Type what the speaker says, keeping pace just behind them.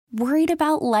Worried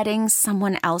about letting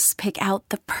someone else pick out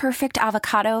the perfect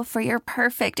avocado for your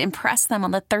perfect impress them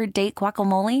on the third date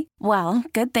guacamole? Well,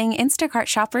 good thing Instacart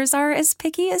shoppers are as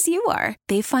picky as you are.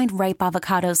 They find ripe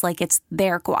avocados like it's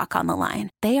their guac on the line.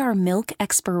 They are milk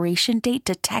expiration date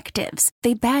detectives.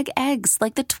 They bag eggs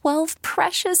like the 12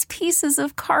 precious pieces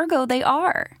of cargo they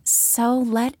are. So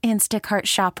let Instacart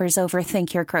shoppers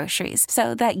overthink your groceries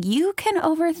so that you can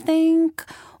overthink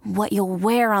what you'll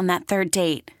wear on that third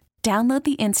date. Download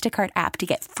the Instacart app to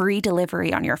get free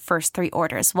delivery on your first 3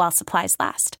 orders while supplies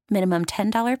last. Minimum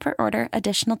 $10 per order.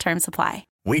 Additional terms apply.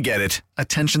 We get it.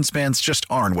 Attention spans just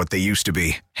aren't what they used to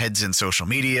be. Heads in social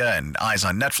media and eyes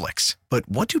on Netflix. But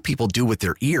what do people do with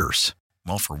their ears?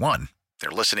 Well, for one, they're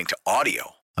listening to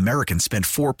audio. Americans spend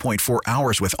 4.4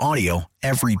 hours with audio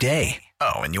every day.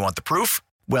 Oh, and you want the proof?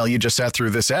 Well, you just sat through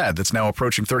this ad that's now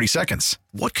approaching 30 seconds.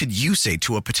 What could you say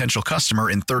to a potential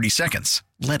customer in 30 seconds?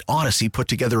 Let Odyssey put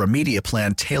together a media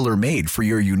plan tailor-made for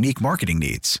your unique marketing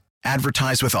needs.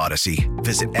 Advertise with Odyssey.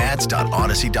 Visit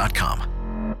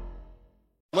ads.odyssey.com.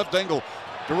 Left angle,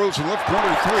 DeRozan left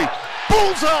corner 3.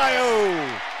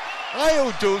 Bullseye!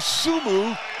 Ayo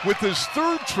Dosunmu with his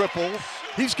third triple.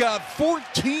 He's got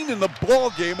 14 in the ball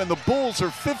game, and the Bulls are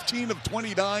 15 of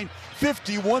 29,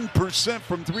 51%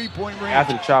 from three-point range.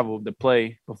 After the travel, the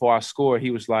play, before I scored, he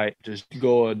was like, just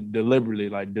go deliberately,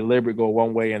 go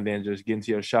one way and then just get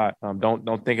into your shot.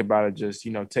 Don't think about it. Just,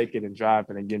 take it and drive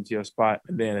and then get into your spot.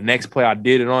 And then the next play, I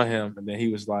did it on him. And then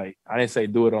he was like, I didn't say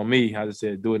do it on me. I just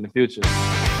said do it in the future.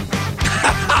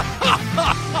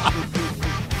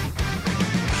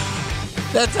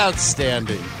 That's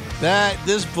outstanding.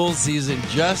 This Bull season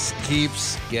just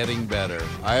keeps getting better.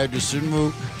 Ayo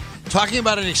Dosunmu talking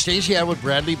about an exchange he had with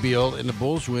Bradley Beal in the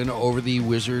Bulls win over the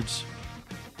Wizards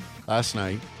last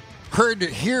night. Heard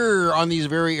here on these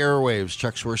very airwaves,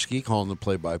 Chuck Swirsky calling the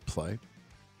play-by-play.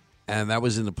 And that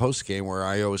was in the postgame where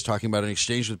Ayo was talking about an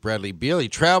exchange with Bradley Beal. He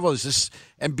travels,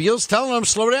 and Beal's telling him,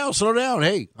 slow down.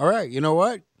 Hey, all right, you know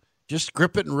what? Just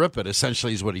grip it and rip it,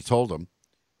 essentially is what he told him.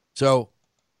 So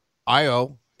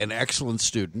Ayo, an excellent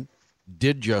student,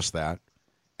 did just that,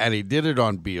 and he did it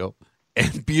on Beal.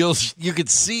 And Beal, you could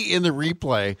see in the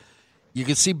replay, you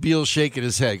could see Beal shaking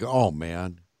his head. Oh,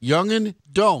 man, youngin',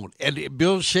 don't. And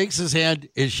Beal shakes his hand.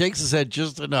 It shakes his head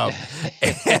just enough.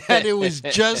 And it was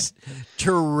just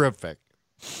terrific.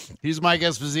 He's Mike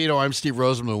Esposito. I'm Steve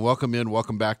Rosenbloom. Welcome in.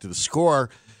 Welcome back to The Score.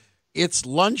 It's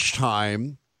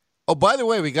lunchtime. Oh, by the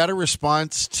way, we got a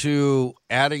response to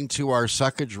adding to our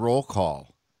suckage roll call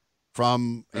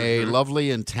from a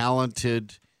lovely and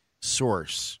talented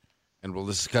source. And we'll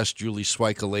discuss Julie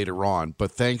Swyka later on.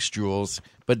 But thanks, Jules.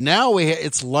 But now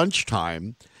it's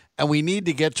lunchtime, and we need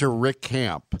to get to Rick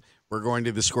Camp. We're going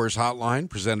to the Scores Hotline,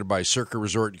 presented by Circa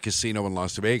Resort and Casino in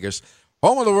Las Vegas,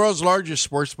 home of the world's largest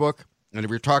sports book. And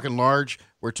if you're talking large,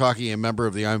 we're talking a member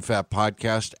of the I'm Fat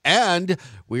podcast. And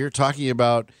we are talking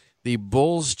about the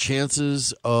Bulls'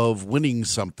 chances of winning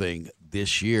something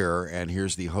this year. And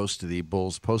here's the host of the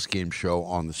Bulls postgame show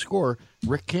on The Score,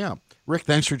 Rick Camp. Rick,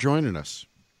 thanks for joining us.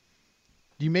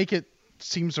 You make it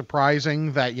seem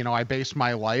surprising that, I base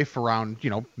my life around,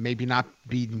 maybe not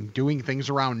be doing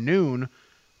things around noon.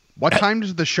 What time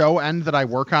does the show end that I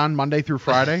work on Monday through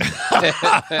Friday?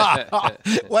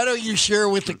 Why don't you share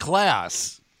with the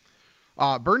class?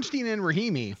 Bernstein and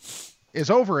Rahimi is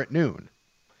over at noon.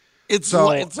 It's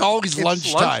always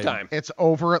lunchtime. It's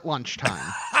over at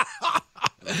lunchtime.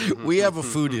 We have a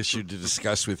food issue to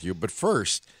discuss with you. But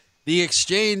first, the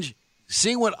exchange,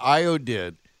 seeing what Ayo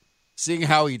did, seeing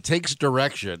how he takes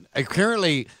direction.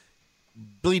 Apparently,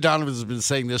 Billy Donovan has been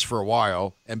saying this for a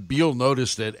while, and Beal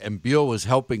noticed it, and Beal was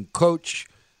helping coach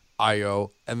Ayo,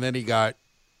 and then he got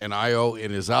an Ayo in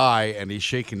his eye, and he's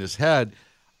shaking his head.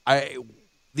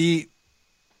 It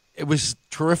was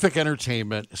terrific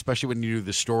entertainment, especially when you knew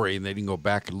the story, and then you can go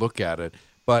back and look at it.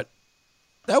 But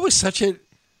that was such a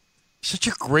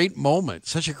great moment,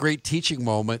 such a great teaching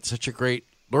moment, such a great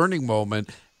learning moment,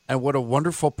 and what a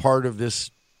wonderful part of this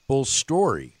Bulls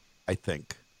story, I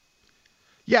think.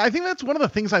 Yeah, I think that's one of the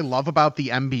things I love about the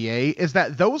NBA is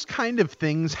that those kind of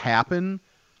things happen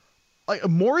like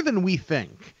more than we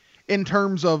think in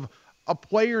terms of a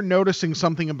player noticing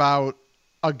something about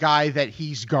a guy that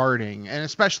he's guarding, and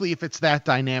especially if it's that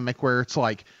dynamic where it's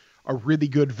like a really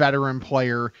good veteran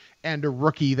player and a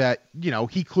rookie that,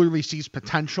 he clearly sees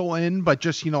potential in, but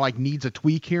just, needs a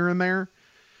tweak here and there.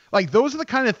 Like, those are the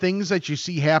kind of things that you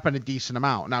see happen a decent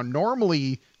amount. Now,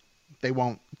 normally they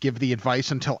won't give the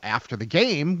advice until after the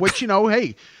game, which,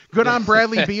 hey, good on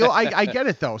Bradley Beal. I get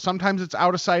it, though. Sometimes it's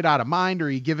out of sight, out of mind, or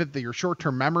you give it that your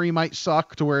short-term memory might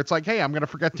suck to where it's like, hey, I'm going to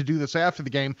forget to do this after the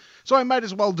game, so I might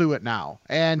as well do it now.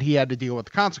 And he had to deal with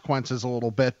the consequences a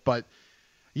little bit. But,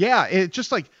 yeah, it's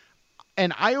just like,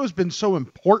 and Ayo's been so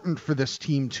important for this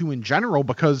team, too, in general,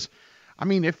 because, I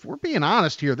mean, if we're being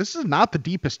honest here, this is not the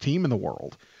deepest team in the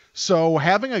world. So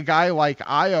having a guy like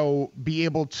Ayo be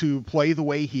able to play the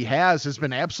way he has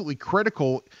been absolutely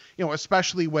critical,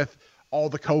 especially with all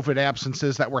the COVID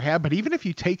absences that were had. But even if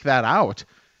you take that out,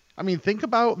 I mean, think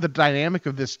about the dynamic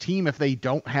of this team if they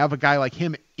don't have a guy like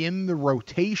him in the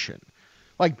rotation.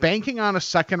 Like banking on a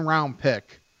second-round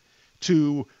pick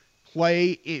to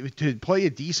play a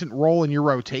decent role in your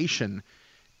rotation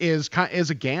is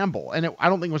a gamble. And I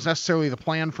don't think it was necessarily the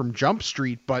plan from Jump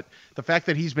Street, but the fact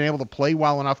that he's been able to play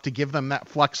well enough to give them that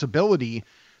flexibility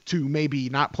to maybe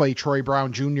not play Troy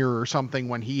Brown Jr. or something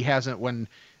when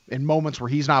in moments where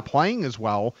he's not playing as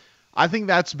well, I think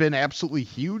that's been absolutely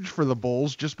huge for the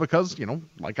Bulls just because,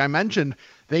 like I mentioned,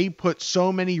 they put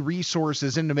so many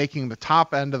resources into making the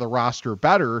top end of the roster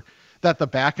better that the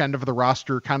back end of the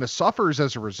roster kind of suffers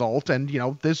as a result. And,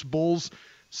 this Bulls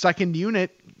second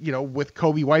unit, with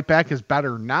Coby White back is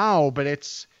better now, but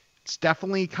it's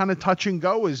definitely kind of touch and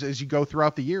go as you go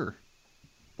throughout the year.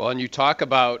 Well, and you talk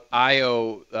about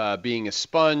Ayo being a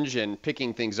sponge and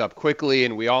picking things up quickly,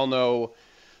 and we all know,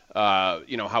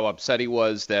 how upset he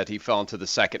was that he fell into the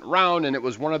second round, and it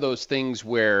was one of those things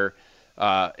where,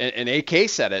 and AK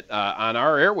said it on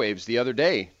our airwaves the other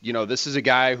day, this is a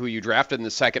guy who you drafted in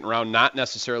the second round, not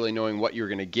necessarily knowing what you're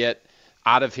going to get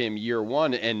out of him year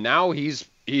one, and now he's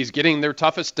getting their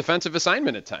toughest defensive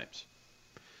assignment at times.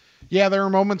 Yeah, there are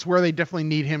moments where they definitely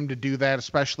need him to do that,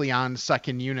 especially on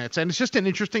second units. And it's just an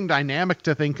interesting dynamic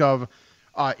to think of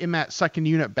in that second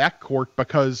unit backcourt,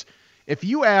 because if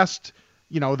you asked,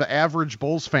 the average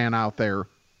Bulls fan out there,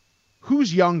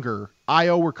 who's younger,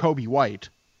 Ayo or Coby White,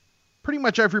 pretty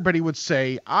much everybody would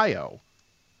say Ayo.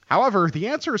 However, the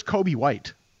answer is Coby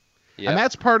White. Yep. And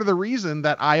that's part of the reason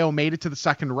that Ayo made it to the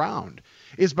second round,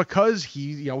 is because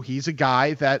he's a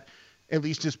guy that at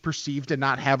least is perceived to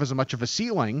not have as much of a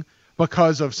ceiling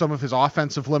because of some of his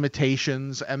offensive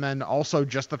limitations, and then also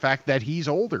just the fact that he's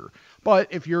older. But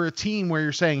if you're a team where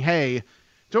you're saying, hey,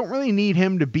 don't really need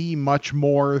him to be much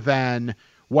more than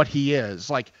what he is,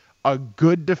 like a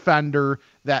good defender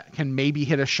that can maybe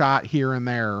hit a shot here and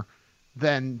there,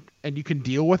 and you can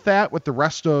deal with that with the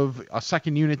rest of a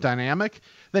second unit dynamic,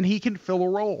 then he can fill a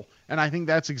role. And I think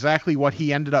that's exactly what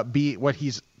he ended up what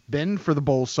he's been for the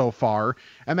Bulls so far.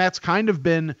 And that's kind of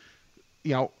been,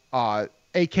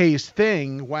 AK's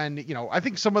thing when, I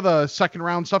think some of the second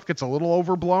round stuff gets a little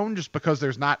overblown just because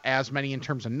there's not as many in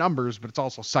terms of numbers, but it's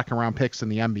also second round picks in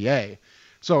the NBA.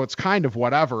 So it's kind of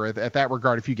whatever at that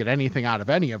regard if you get anything out of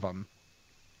any of them.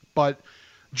 But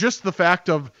just the fact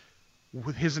of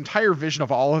with his entire vision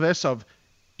of all of this, of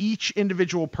each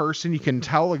individual person, you can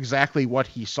tell exactly what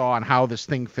he saw and how this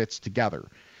thing fits together.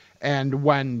 And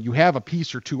when you have a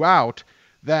piece or two out,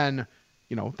 then,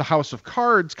 the house of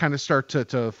cards kind of start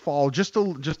to fall just a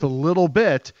little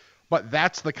bit. But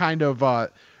that's the kind of,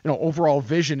 overall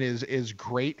vision is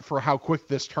great for how quick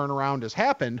this turnaround has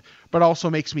happened, but also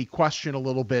makes me question a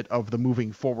little bit of the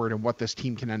moving forward and what this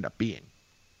team can end up being.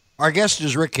 Our guest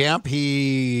is Rick Camp.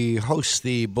 He hosts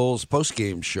the Bulls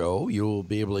postgame show. You'll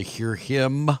be able to hear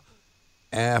him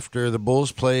after the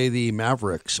Bulls play the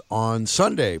Mavericks on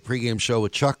Sunday. Pregame show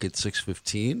with Chuck at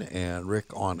 6:15 and Rick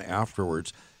on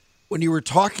afterwards. When you were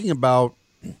talking about,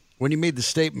 when you made the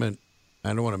statement,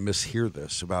 I don't want to mishear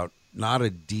this, about not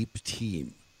a deep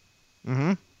team.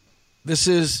 Mm-hmm. This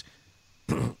is,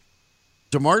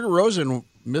 DeMar DeRozan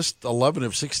missed 11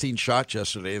 of 16 shots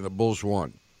yesterday and the Bulls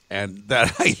won. And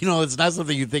that, it's not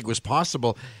something you think was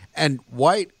possible. And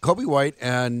Coby White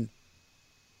and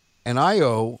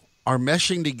Ayo are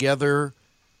meshing together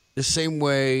the same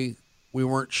way we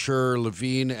weren't sure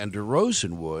Levine and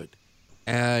DeRozan would.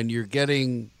 And you're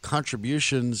getting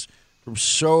contributions from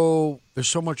there's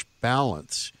so much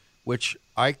balance, which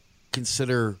I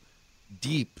consider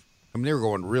deep. I mean, they were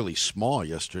going really small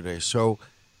yesterday. So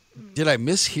did I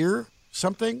mishear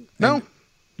something? No,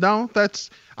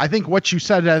 I think what you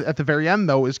said at the very end,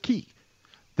 though, is key.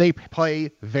 They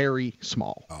play very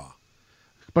small. Oh.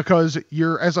 Because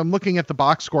as I'm looking at the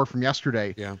box score from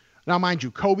yesterday, yeah. Now, mind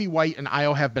you, Coby White and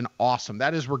Ayo have been awesome.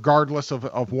 That is regardless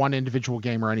of one individual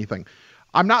game or anything.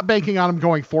 I'm not banking on them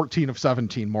going 14 of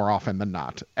 17 more often than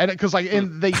not. And because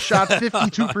they shot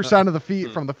 52%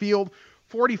 of from the field,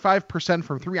 45%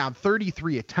 from three on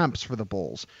 33 attempts for the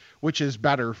Bulls, which is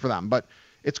better for them. But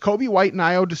it's Coby White and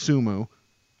Ayo Dosunmu.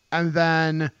 And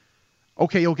then,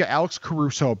 okay, you'll get Alex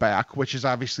Caruso back, which is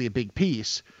obviously a big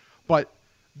piece. But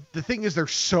the thing is, they're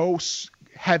so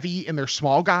heavy in their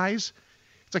small guys.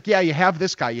 It's like, yeah, you have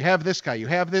this guy, you have this guy, you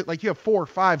have this, like you have 4 or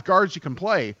 5 guards you can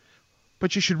play,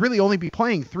 but you should really only be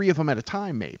playing 3 of them at a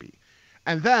time, maybe.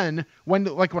 And then when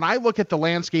I look at the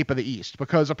landscape of the East,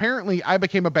 because apparently I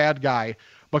became a bad guy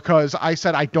because I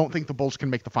said I don't think the Bulls can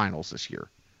make the finals this year.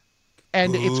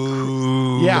 And it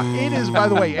is, by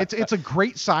the way, it's a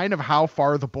great sign of how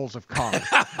far the Bulls have come.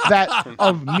 That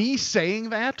of me saying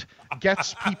that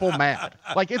gets people mad.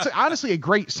 Like, it's honestly a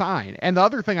great sign. And the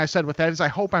other thing I said with that is I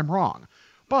hope I'm wrong.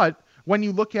 But when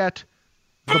you look at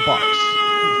the Bucks,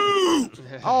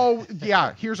 oh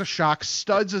yeah, here's a shock.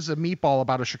 Studs is a meatball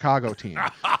about a Chicago team.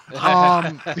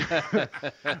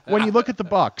 When you look at the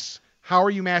Bucks, how are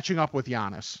you matching up with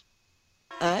Giannis?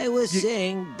 I was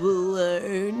saying Boo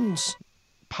Earns.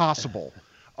 Possible.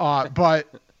 But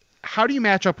how do you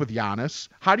match up with Giannis?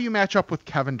 How do you match up with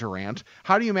Kevin Durant?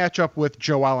 How do you match up with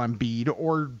Joel Embiid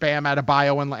or Bam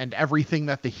Adebayo and everything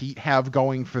that the Heat have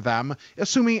going for them,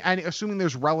 assuming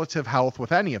there's relative health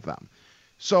with any of them?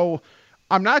 So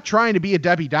I'm not trying to be a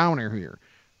Debbie Downer here.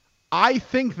 I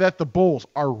think that the Bulls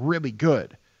are really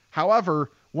good. However,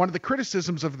 one of the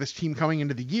criticisms of this team coming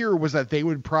into the year was that they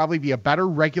would probably be a better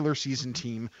regular season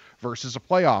team versus a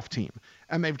playoff team.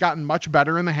 And they've gotten much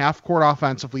better in the half court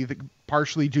offensively,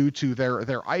 partially due to their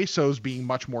ISOs being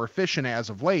much more efficient as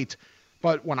of late.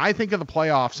 But when I think of the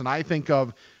playoffs and I think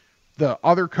of the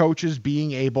other coaches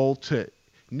being able to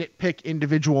nitpick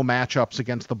individual matchups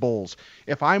against the Bulls,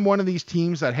 if I'm one of these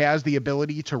teams that has the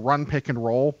ability to run pick and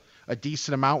roll a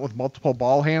decent amount with multiple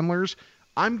ball handlers,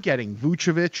 I'm getting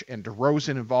Vucevic and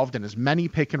DeRozan involved in as many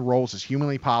pick and rolls as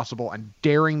humanly possible and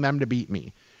daring them to beat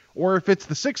me. Or if it's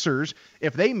the Sixers,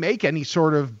 if they make any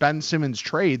sort of Ben Simmons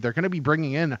trade, they're going to be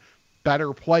bringing in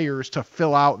better players to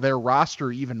fill out their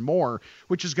roster even more,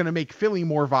 which is going to make Philly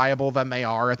more viable than they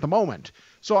are at the moment.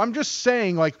 So I'm just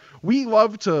saying, like, we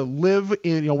love to live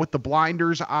in, with the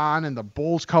blinders on and the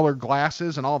Bulls colored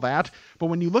glasses and all that. But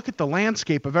when you look at the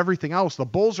landscape of everything else, the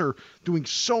Bulls are doing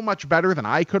so much better than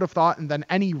I could have thought and than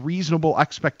any reasonable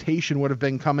expectation would have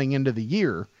been coming into the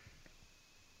year.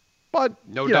 But,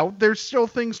 there's still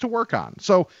things to work on.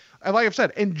 So, like I've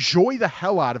said, enjoy the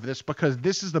hell out of this because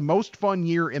this is the most fun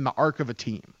year in the arc of a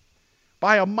team.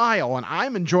 By a mile, and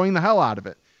I'm enjoying the hell out of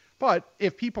it. But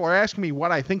if people are asking me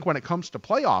what I think when it comes to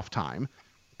playoff time,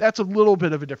 that's a little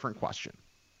bit of a different question.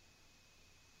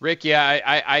 Rick, yeah,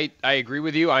 I agree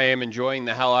with you. I am enjoying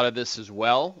the hell out of this as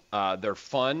well. They're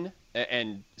fun,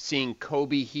 and seeing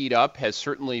Kobe heat up has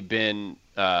certainly been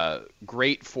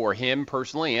great for him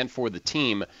personally and for the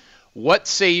team. What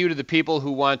say you to the people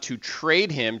who want to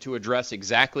trade him to address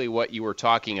exactly what you were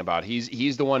talking about?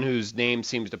 He's the one whose name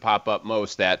seems to pop up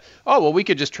most, that, we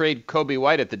could just trade Kobe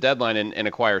White at the deadline and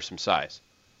acquire some size.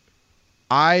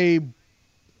 I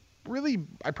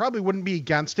probably wouldn't be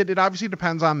against it. It obviously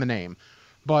depends on the name.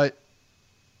 But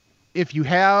if you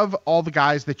have all the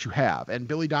guys that you have, and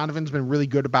Billy Donovan's been really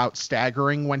good about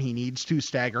staggering when he needs to,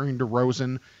 staggering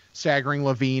DeRozan, staggering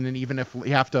Levine, and even if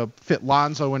you have to fit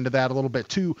Lonzo into that a little bit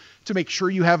too, to make sure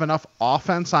you have enough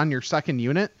offense on your second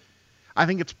unit, I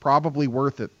think it's probably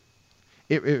worth it.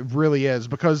 It really is,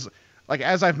 because, like,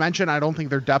 as I've mentioned, I don't think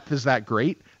their depth is that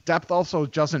great. Depth also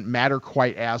doesn't matter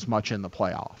quite as much in the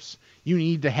playoffs. You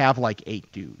need to have,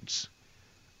 8 dudes.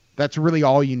 That's really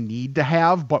all you need to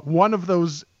have, but one of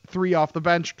those 3 off the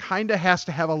bench kind of has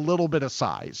to have a little bit of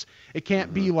size. It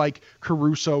can't be like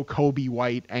Caruso, Kobe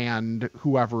White, and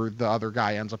whoever the other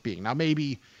guy ends up being. Now,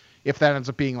 maybe if that ends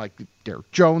up being like Derek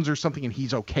Jones or something and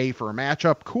he's okay for a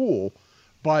matchup, cool.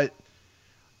 But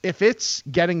if it's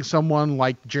getting someone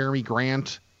like Jeremy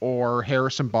Grant or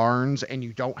Harrison Barnes and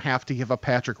you don't have to give up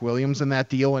Patrick Williams in that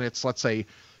deal, and it's, let's say,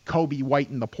 Kobe White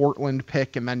in the Portland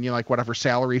pick, and then whatever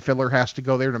salary filler has to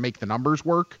go there to make the numbers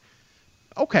work,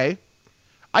 okay.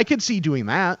 I could see doing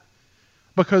that,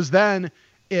 because then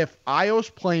if Ayo's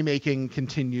playmaking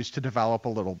continues to develop a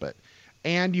little bit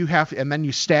and then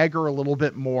you stagger a little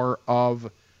bit more of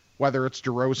whether it's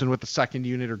DeRozan with the second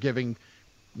unit or giving,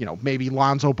 maybe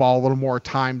Lonzo Ball a little more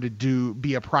time to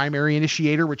be a primary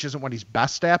initiator, which isn't what he's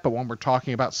best at, but when we're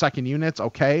talking about second units,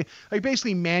 okay. Like,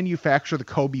 basically manufacture the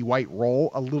Kobe White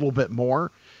role a little bit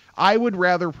more. I would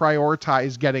rather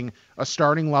prioritize getting a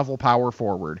starting level power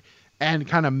forward and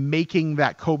kind of making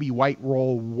that Kobe White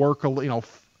role work,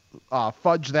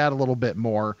 fudge that a little bit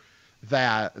more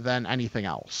than anything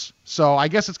else. So I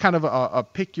guess it's kind of a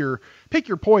pick your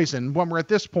poison. When we're at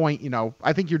this point,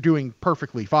 I think you're doing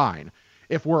perfectly fine.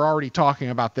 If we're already talking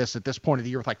about this at this point of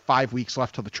the year with 5 weeks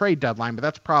left till the trade deadline, but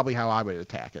that's probably how I would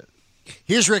attack it.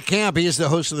 Here's Rick Camp. He is the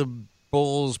host of the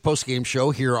Bulls postgame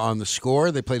show here on The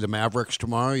Score. They play the Mavericks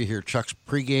tomorrow. You hear Chuck's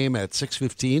pregame at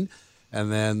 6:15,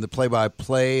 and then the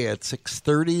play-by-play at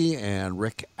 6:30, and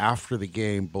Rick after the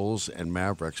game, Bulls and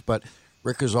Mavericks. But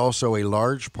Rick is also a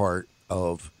large part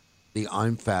of the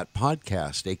I'm Fat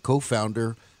podcast, a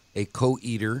co-founder, a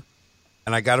co-eater,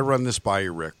 and I got to run this by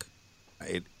you, Rick.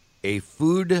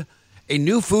 A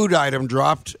new food item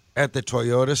dropped at the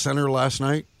Toyota Center last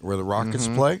night where the Rockets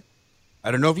play. I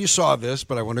don't know if you saw this,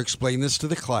 but I want to explain this to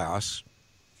the class.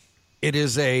 It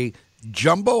is a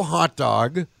jumbo hot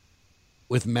dog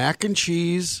with mac and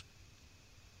cheese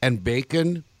and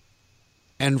bacon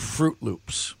and Fruit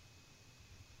Loops.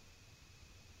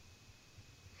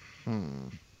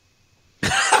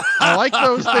 I like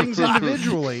those things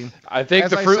individually. I think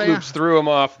the Fruit Loops threw him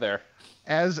off there.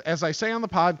 As I say on the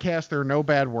podcast, there are no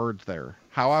bad words there.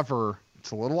 However, it's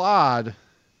a little odd.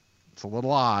 It's a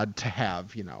little odd to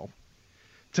have,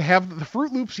 to have the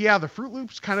Fruit Loops. Yeah, the Fruit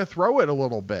Loops kind of throw it a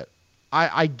little bit.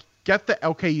 I get that,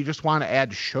 okay, you just want to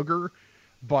add sugar,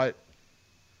 but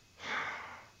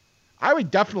I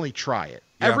would definitely try it.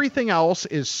 Yeah. Everything else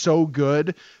is so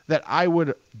good that I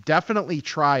would definitely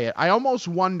try it. I almost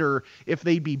wonder if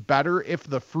they'd be better if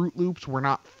the Fruit Loops were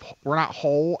not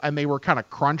whole and they were kind of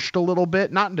crunched a little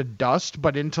bit, not into dust,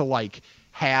 but into like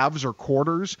halves or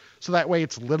quarters, so that way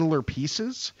it's littler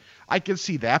pieces. I could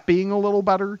see that being a little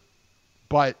better,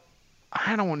 but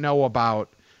I don't know about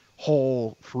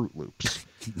whole Fruit Loops.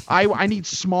 I need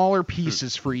smaller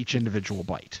pieces for each individual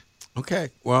bite. Okay,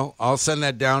 well, I'll send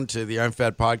that down to the I'm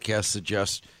Fat podcast.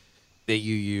 Suggest that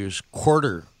you use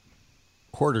quarter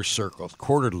circles,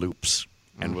 quarter loops,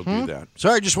 and we'll do that. So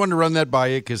I just wanted to run that by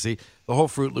you because the whole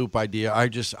Fruit Loop idea.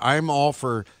 I'm all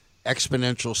for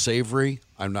exponential savory.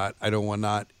 I don't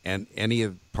want and any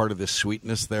of part of the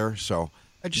sweetness there. So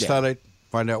I just thought I'd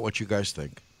find out what you guys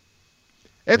think.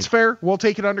 It's fair. We'll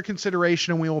take it under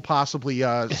consideration, and we will possibly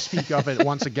speak of it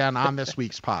once again on this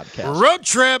week's podcast. Road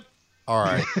trip. All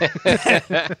right.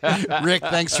 Rick,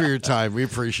 thanks for your time. We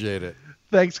appreciate it.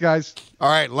 Thanks, guys. All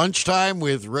right, lunchtime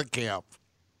with Rick Camp.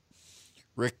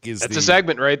 Rick is That's a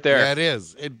segment right there. Yeah, it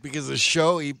is. Because the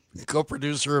show, he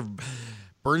co-producer of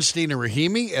Bernstein and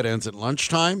Rahimi. It ends at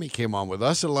lunchtime. He came on with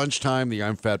us at lunchtime, the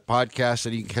I'm Fat podcast,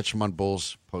 and you can catch him on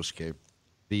Bulls postgame.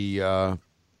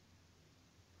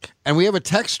 And we have a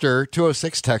texter,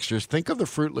 206 texters. Think of the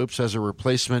Fruit Loops as a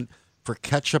replacement for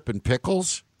ketchup and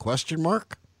pickles? ?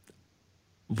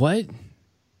 What?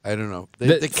 I don't know.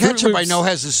 The ketchup I know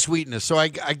has a sweetness, so I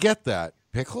get that.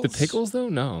 Pickles? The pickles though?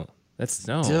 No. That's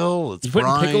no. Still, it's you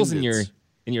putting pickles in your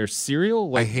cereal?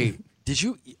 Like, I hate. Did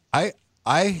you? I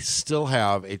still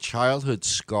have a childhood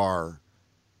scar,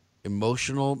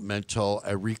 emotional, mental,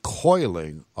 a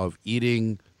recoiling of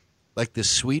eating like the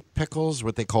sweet pickles,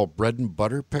 what they call bread and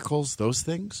butter pickles. Those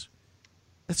things.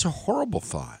 That's a horrible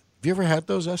thought. Have you ever had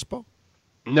those, Espo?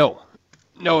 No,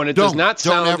 and it does not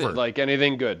sound like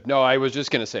anything good. No, I was just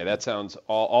going to say that sounds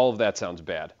all of that sounds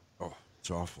bad. Oh,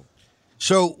 it's awful.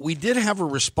 So we did have a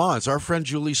response. Our friend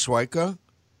Julie Swyka,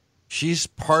 she's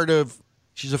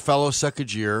a fellow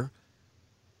second year,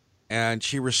 and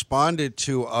she responded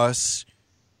to us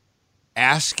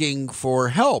asking for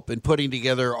help in putting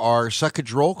together our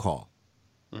Suckage roll call.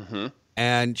 Mm-hmm.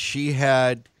 And she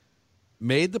had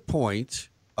made the point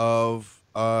of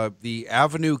the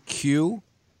Avenue Q.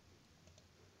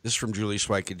 This is from Julie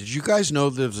Swyka. Did you guys know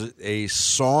there's a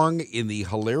song in the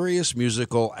hilarious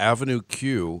musical Avenue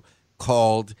Q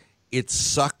called It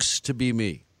Sucks to Be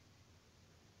Me?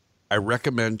 I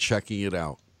recommend checking it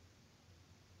out.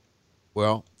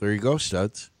 Well, there you go,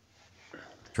 studs.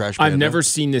 Trash Panda. I've never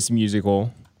seen this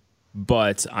musical,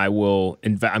 but I will.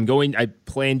 I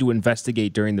plan to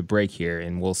investigate during the break here,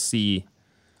 and we'll see.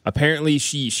 Apparently,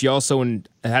 she also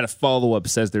had a follow-up.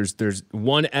 Says there's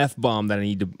one F-bomb that I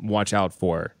need to watch out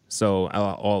for. So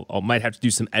I might have to do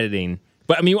some editing.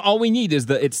 But I mean, all we need is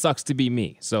the "It Sucks to Be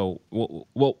Me." So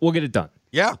we'll get it done.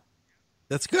 Yeah,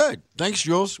 that's good. Thanks,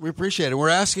 Jules. We appreciate it. We're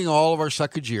asking all of our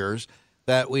Suckageers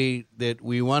that we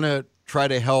want to try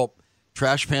to help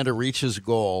Trash Panda reach his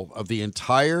goal of the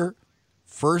entire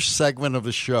first segment of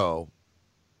the show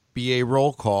be a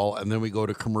roll call, and then we go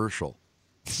to commercial.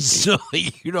 So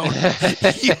you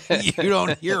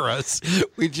don't hear us.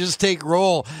 We just take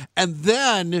roll, and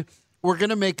then we're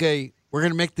gonna make this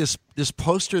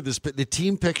poster, the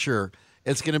team picture.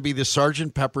 It's gonna be the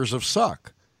Sgt. Peppers of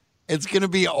Suck. It's gonna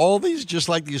be all these just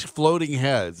like these floating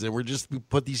heads, and we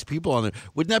put these people on there.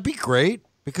 Wouldn't that be great?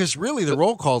 Because really, the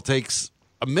roll call takes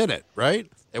a minute, right?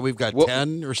 And we've got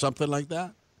 10 or something like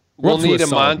that. We'll need a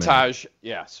montage.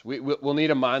 Yes, we'll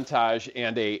need a montage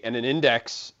and an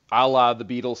index a la the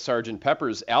Beatles' Sgt.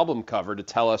 Pepper's album cover to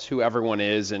tell us who everyone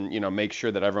is and, make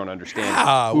sure that everyone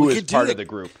understands who is part of the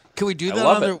group. Can we do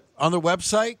that on the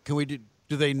website? Can we do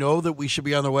they know that we should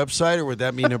be on the website, or would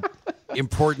that mean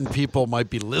important people might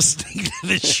be listening to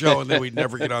this show and then we'd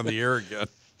never get on the air again?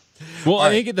 Well, I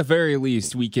think at the very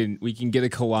least we can get a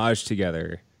collage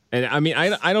together. And I mean,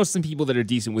 I know some people that are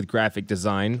decent with graphic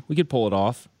design. We could pull it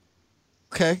off.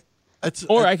 Okay.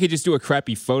 I could just do a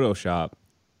crappy Photoshop.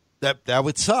 That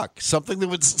would suck. Something that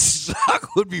would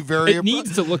suck would be very. It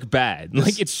needs to look bad.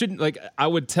 Like it shouldn't. Like I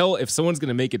would tell if someone's going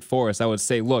to make it for us, I would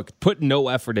say, look, put no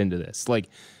effort into this. Like,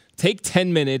 take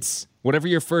 10 minutes. Whatever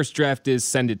your first draft is,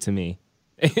 send it to me.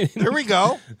 There we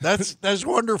go. That's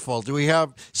wonderful. Do we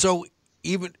have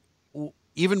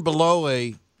even below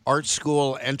a art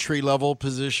school entry level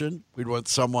position, we'd want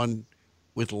someone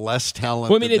with less talent.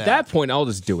 Well, I mean, at that point, I'll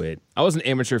just do it. I was an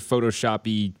amateur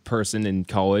Photoshop-y person in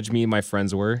college. Me and my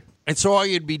friends were. And so all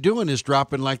you'd be doing is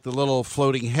dropping like the little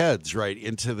floating heads right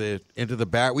into the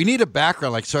back. We need a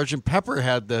background like Sgt. Pepper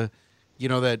had that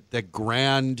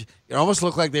grand. It almost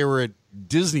looked like they were at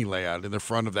Disneyland in the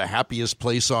front of the happiest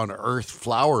place on earth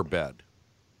flower bed.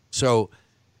 So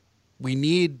we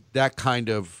need that kind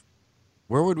of.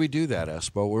 Where would we do that,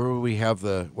 Espo? Where would we have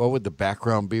what would the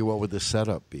background be? What would the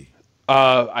setup be?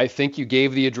 I think you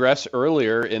gave the address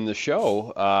earlier in the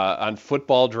show on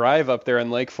Football Drive up there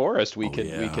in Lake Forest. We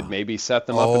could maybe set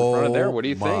them up in front of there. What do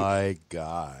you think? My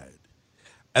God.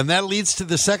 And that leads to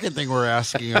the second thing we're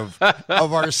asking of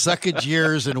our second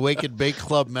years and Wake and Bake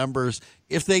Club members.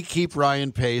 If they keep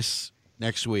Ryan Pace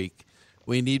next week,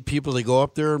 we need people to go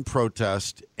up there and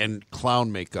protest and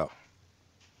clown makeup.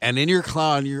 And in your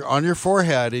clown, you're on your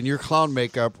forehead, in your clown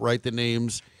makeup, write the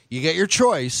names. You get your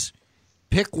choice.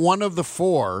 Pick one of the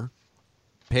four: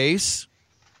 Pace,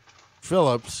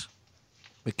 Phillips,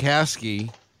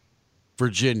 McCaskey,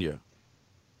 Virginia.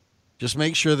 Just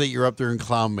make sure that you're up there in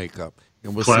clown makeup.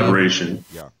 And we'll collaboration.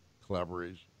 Yeah,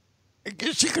 collaboration. I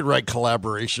guess you could write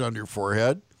collaboration on your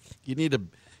forehead. You need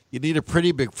a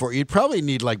pretty big forehead. You'd probably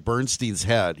need like Bernstein's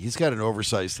head. He's got an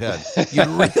oversized head. You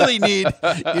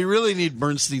really need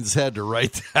Bernstein's head to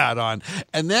write that on.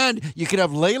 And then you could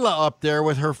have Layla up there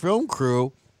with her film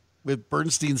crew with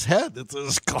Bernstein's head.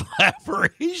 It's a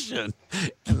collaboration.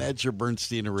 And that's your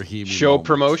Bernstein and Rahimi show moment.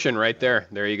 Promotion right there.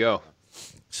 There you go.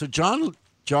 So John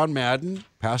Madden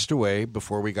passed away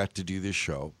before we got to do this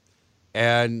show.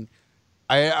 And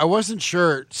I wasn't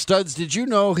sure. Studs, did you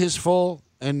know his full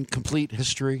and complete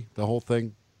history, the whole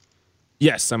thing?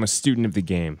 Yes, I'm a student of the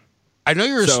game. I know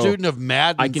you're a student of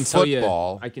Madden I can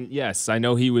football. Tell you, yes, I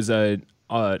know he was a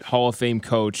Hall of Fame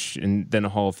coach and then a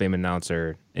Hall of Fame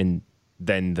announcer, and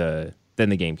then the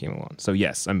game came along. So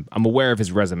yes, I'm aware of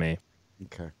his resume.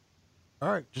 Okay, all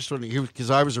right. Just wondering, because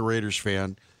I was a Raiders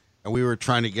fan, and we were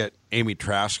trying to get Amy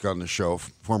Trask on the show,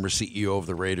 former CEO of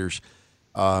the Raiders,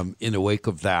 in the wake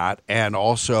of that, and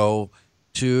also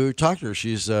to talk to her.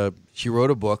 She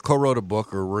wrote a book, co-wrote a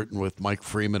book, or written with Mike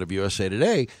Freeman of USA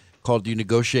Today, called "You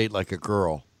Negotiate Like a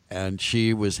Girl," and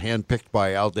she was handpicked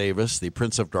by Al Davis, the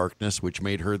Prince of Darkness, which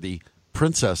made her the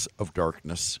Princess of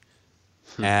Darkness.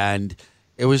 And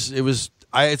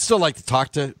I'd still like to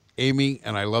talk to Amy,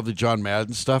 and I love the John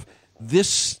Madden stuff.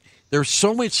 There's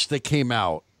so much that came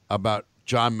out about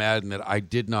John Madden that I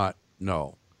did not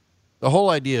know. The whole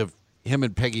idea of him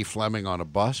and Peggy Fleming on a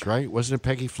bus, right? Wasn't it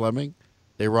Peggy Fleming?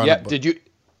 They were on a bus.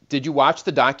 Did you watch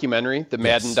the documentary, the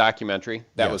Madden documentary?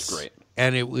 That was great.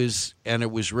 And it was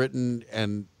written,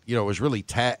 and it was really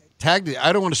tagged.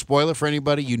 I don't want to spoil it for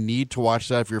anybody. You need to watch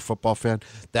that if you're a football fan.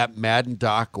 That Madden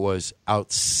doc was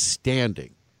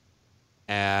outstanding,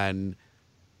 and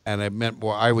I meant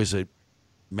I was a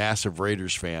massive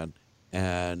Raiders fan,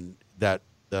 and that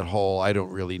whole I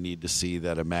don't really need to see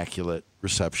that immaculate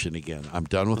reception again. I'm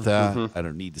done with that. Mm-hmm. I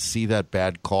don't need to see that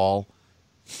bad call.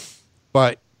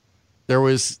 But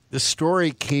this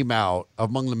story came out,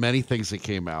 among the many things that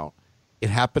came out. It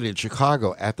happened in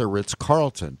Chicago at the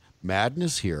Ritz-Carlton. Madden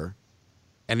is here,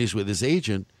 and he's with his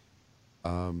agent.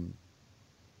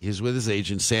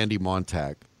 Sandy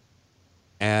Montag.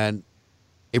 And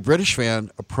a British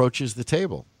fan approaches the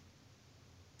table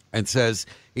and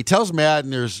he tells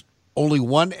Madden there's only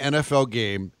one NFL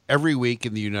game every week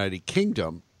in the United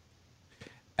Kingdom.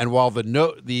 And while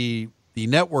the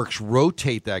networks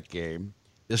rotate that game,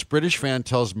 this British fan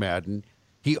tells Madden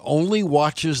he only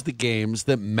watches the games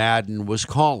that Madden was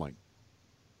calling.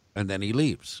 And then he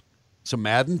leaves. So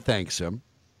Madden thanks him.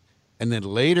 And then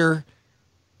later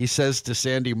he says to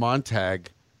Sandy Montag,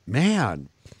 man,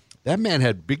 that man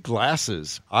had big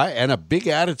glasses and a big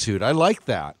attitude. I like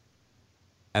that.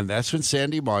 And that's when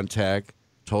Sandy Montag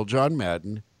told John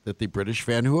Madden that the British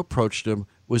fan who approached him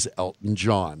was Elton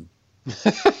John.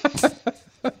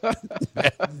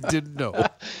 Madden didn't know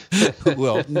who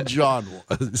Elton John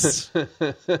was.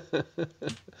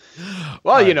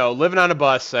 Well, living on a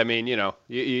bus, I mean,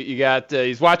 you got,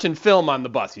 he's watching film on the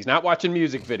bus. He's not watching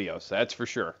music videos, that's for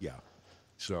sure. Yeah.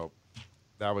 So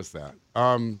that was that.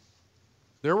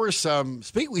 There were some,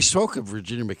 we spoke of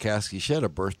Virginia McCaskey. She had a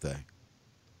birthday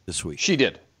this week. She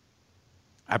did.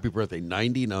 Happy birthday,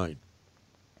 99.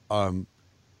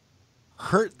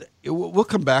 We'll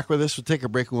come back with this. We'll take a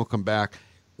break and we'll come back.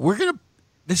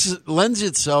 This lends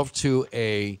itself to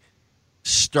a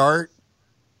start,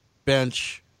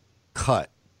 bench,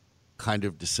 cut kind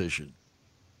of decision.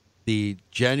 The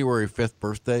January 5th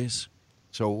birthdays.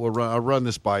 So I'll run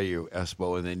this by you,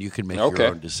 Espo, and then you can make your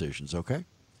own decisions, okay?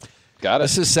 Got it.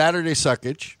 This is Saturday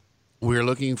Suckage. We're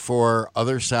looking for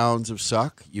other sounds of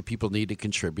suck. You people need to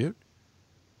contribute.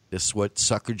 This is what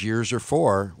Suckage Years are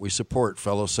for. We support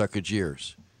fellow Suckage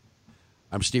Years.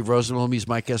 I'm Steve Rosenblum. He's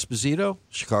Mike Esposito.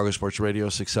 Chicago Sports Radio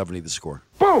 670 The Score.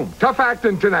 Boom! Tough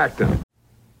actin' Tinactin.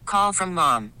 Call from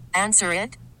mom. Answer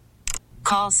it.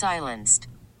 Call silenced.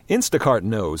 Instacart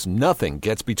knows nothing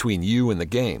gets between you and the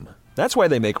game. That's why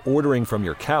they make ordering from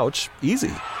your couch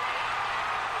easy.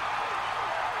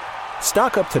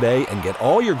 Stock up today and get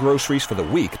all your groceries for the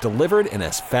week delivered in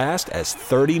as fast as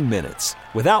 30 minutes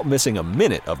without missing a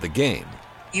minute of the game.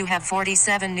 You have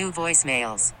 47 new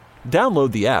voicemails.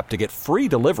 Download the app to get free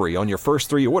delivery on your first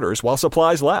 3 orders while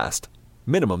supplies last.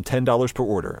 Minimum $10 per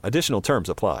order. Additional terms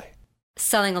apply.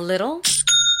 Selling a little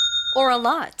or a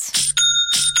lot?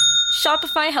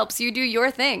 Shopify helps you do your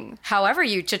thing, however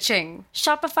you cha-ching.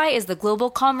 Shopify is the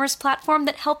global commerce platform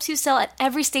that helps you sell at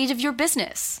every stage of your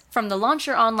business. From the launch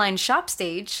your online shop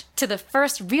stage, to the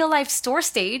first real-life store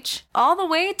stage, all the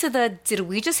way to the did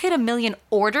we just hit 1 million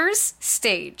orders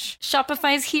stage.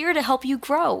 Shopify is here to help you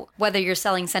grow. Whether you're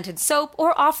selling scented soap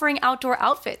or offering outdoor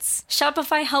outfits,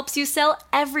 Shopify helps you sell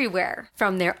everywhere.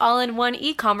 From their all-in-one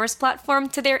e-commerce platform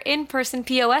to their in-person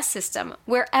POS system,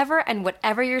 wherever and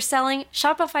whatever you're selling,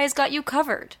 Shopify's got you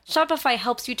covered. Shopify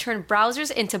helps you turn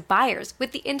browsers into buyers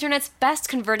with the internet's best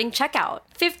converting checkout.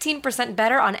 15%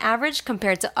 better on average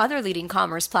compared to other leading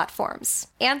commerce platforms.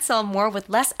 And sell more with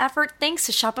less effort thanks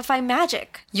to Shopify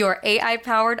Magic, your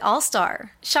AI-powered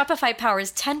all-star. Shopify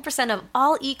powers 10% of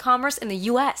all e-commerce in the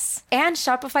U.S. And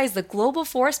Shopify is the global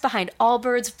force behind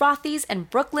Allbirds, Rothy's, and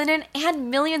Brooklinen,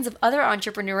 and millions of other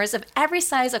entrepreneurs of every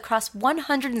size across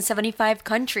 175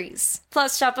 countries.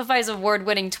 Plus, Shopify's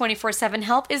award-winning 24/7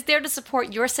 help is there to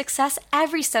support your success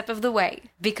every step of the way.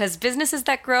 Because businesses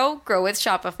that grow, grow with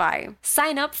Shopify.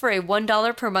 Sign up for a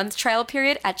 $1 per month trial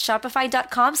period at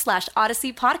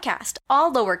shopify.com/Odyssey Podcast,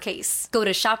 all lowercase. Go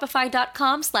to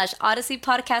shopify.com/Odyssey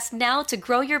Podcast now to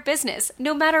grow your business,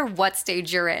 no matter what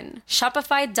stage you're in.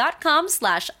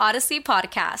 Shopify.com/Odyssey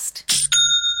Podcast.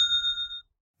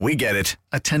 We get it.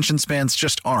 Attention spans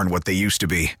just aren't what they used to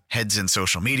be. Heads in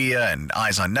social media and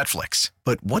eyes on Netflix.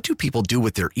 But what do people do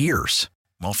with their ears?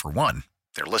 Well, for one,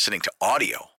 they're listening to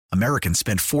audio. Americans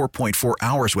spend 4.4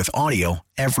 hours with audio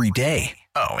every day.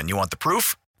 Oh, and you want the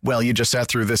proof? Well, you just sat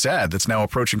through this ad that's now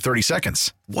approaching 30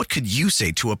 seconds. What could you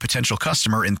say to a potential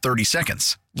customer in 30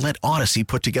 seconds? Let Odyssey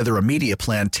put together a media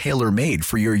plan tailor-made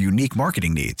for your unique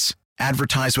marketing needs.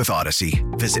 Advertise with Odyssey.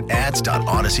 Visit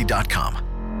ads.odyssey.com.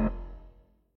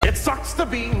 It sucks to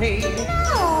be me.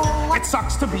 No. It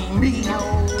sucks to be me.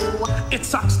 No. It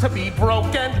sucks to be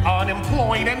broke and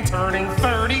unemployed and turning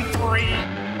 33.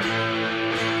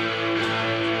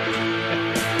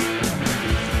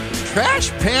 Trash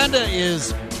Panda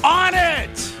is on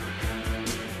it!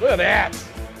 Look at that.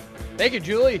 Thank you,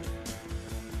 Julie.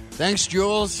 Thanks,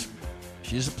 Jules.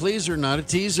 She's a pleaser, not a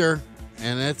teaser.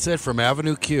 And that's it from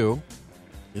Avenue Q.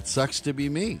 It sucks to be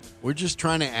me. We're just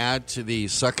trying to add to the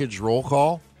suckage roll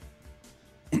call.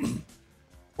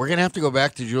 We're going to have to go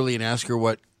back to Julie and ask her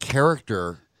what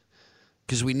character,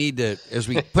 because we need to, as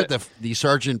we put the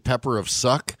Sgt. Pepper of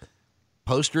Suck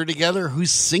poster together,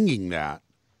 who's singing that?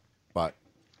 But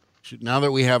now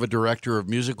that we have a director of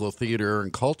musical theater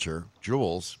and culture,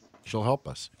 Jules, she'll help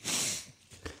us.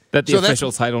 That the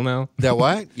official title now? That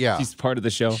what? Yeah. She's part of the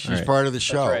show. She's part of the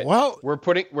show. Right. Well, we're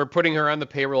putting her on the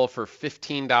payroll for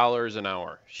 $15 an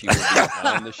hour. She will be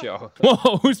on the show.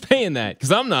 Whoa, who's paying that?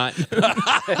 Because I'm not.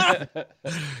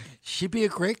 She'd be a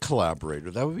great collaborator.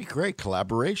 That would be great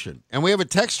collaboration. And we have a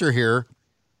texter here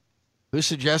who's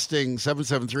suggesting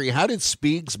 773. How did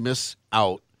Speegs miss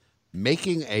out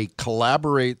making a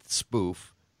collaborate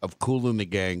spoof of Kool and the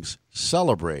Gang's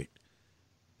Celebrate?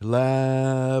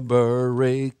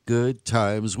 Collaborate, good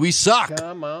times. We suck.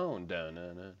 Come on.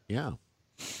 Da-na-na. Yeah.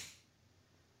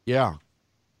 Yeah.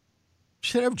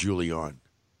 Should have Julie on.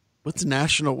 When's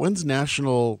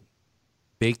National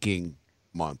Baking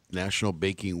Month? National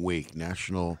Baking Week.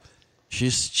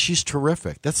 She's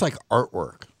terrific. That's like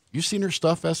artwork. You seen her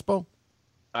stuff, Espo?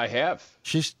 I have.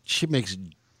 She makes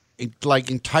like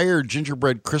entire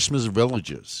gingerbread Christmas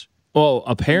villages. Well,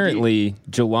 apparently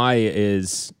January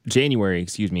is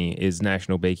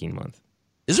National Baking Month.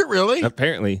 Is it really?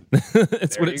 Apparently.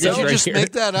 That's what it says. Did you just here.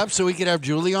 make that up so we could have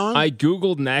Julie on? I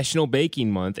Googled National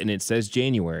Baking Month and it says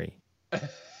January.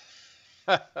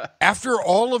 After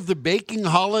all of the baking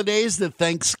holidays that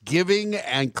Thanksgiving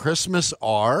and Christmas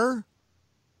are?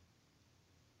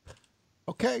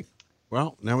 Okay.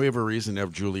 Well, now we have a reason to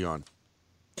have Julie on.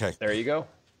 Okay. There you go.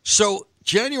 So,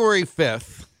 January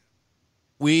 5th,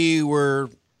 we were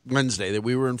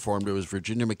informed it was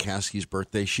Virginia McCaskey's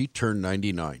birthday. She turned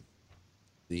 99.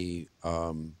 The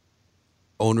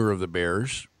owner of the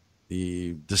Bears,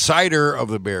 the decider of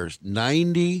the Bears,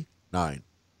 99.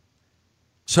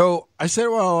 So I said,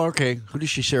 well, okay, who does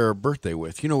she share her birthday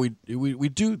with? You know, we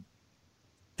do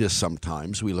this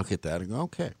sometimes. We look at that and go,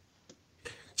 okay.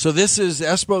 So this is,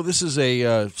 Espo, this is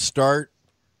a start,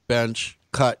 bench,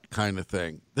 cut kind of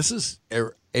thing. This is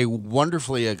a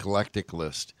wonderfully eclectic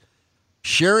list.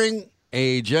 Sharing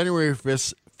a January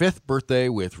 5th birthday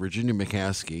with Virginia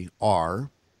McCaskey are,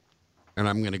 and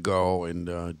I'm going to go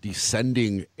in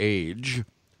descending age,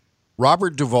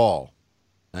 Robert Duvall,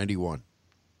 91.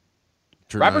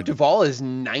 Robert Duvall is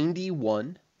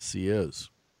 91? Yes, he is.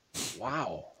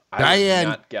 Wow. I did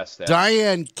not guess that.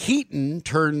 Diane Keaton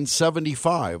turned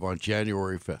 75 on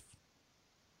January 5th.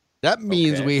 That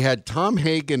means we had Tom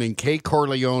Hagen and Kay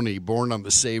Corleone born on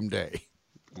the same day.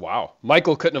 Wow.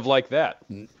 Michael couldn't have liked that.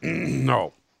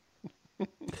 No.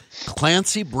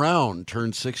 Clancy Brown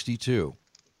turned 62.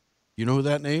 You know who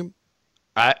that name?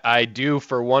 I do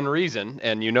for one reason,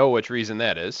 and you know which reason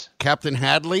that is. Captain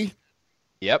Hadley?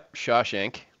 Yep,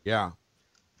 Shawshank. Yeah.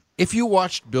 If you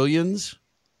watched Billions,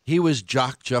 he was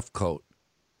Jock Jeffcoat.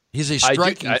 He's a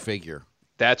striking figure.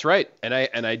 That's right. And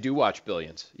I do watch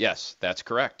Billions. Yes, that's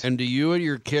correct. And do you and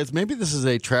your kids, maybe this is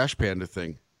a Trash Panda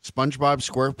thing, SpongeBob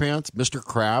SquarePants, Mr.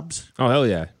 Krabs? Oh, hell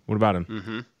yeah. What about him?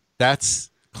 Mm-hmm. That's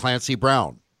Clancy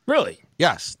Brown. Really?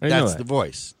 Yes, that's the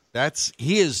voice.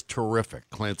 He is terrific,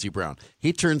 Clancy Brown.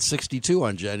 He turned 62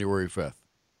 on January 5th.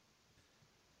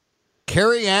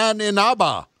 Carrie Ann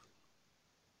Inaba.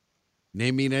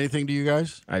 Name mean anything to you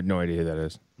guys? I have no idea who that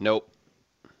is. Nope.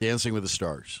 Dancing with the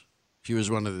Stars. She was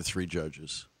one of the 3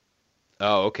 judges.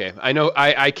 Oh, okay. I know.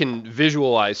 I can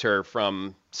visualize her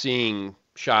from seeing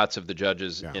shots of the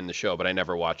judges in the show, but I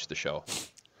never watched the show.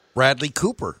 Bradley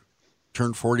Cooper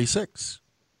turned 46.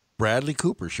 Bradley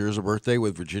Cooper shares a birthday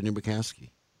with Virginia McCaskey.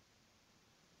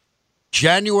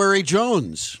 January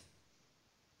Jones.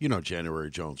 You know January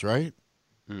Jones, right?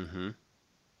 Mm-hmm.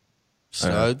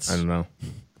 Studs. I don't know.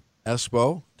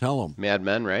 Espo, tell them. Mad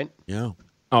Men, right? Yeah.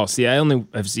 Oh, see, I only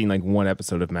have seen like one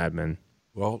episode of Mad Men.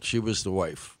 Well, she was the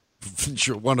wife.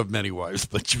 Sure, one of many wives,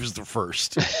 but she was the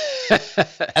first.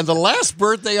 And the last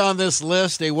birthday on this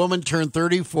list, a woman turned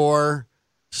 34.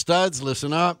 Studs,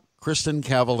 listen up. Kristen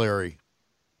Cavallari.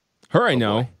 Her I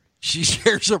know. Boy. She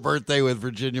shares a birthday with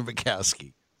Virginia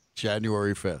McCaskey.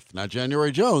 January 5th. Not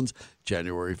January Jones,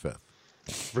 January 5th.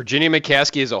 Virginia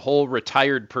McCaskey is a whole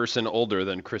retired person older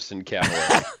than Kristen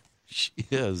Cavallari. She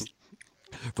is.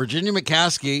 Virginia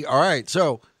McCaskey. All right,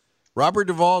 so Robert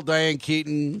Duvall, Diane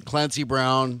Keaton, Clancy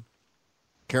Brown,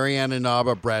 Carrie Ann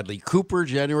Inaba, Bradley Cooper,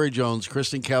 January Jones,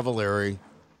 Kristen Cavallari.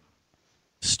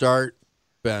 Start,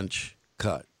 bench,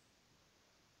 cut.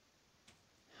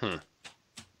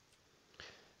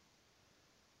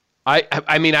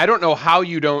 I mean, I don't know how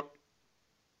you don't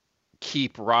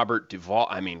keep Robert Duvall.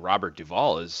 I mean, Robert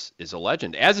Duvall is a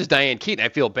legend, as is Diane Keaton. I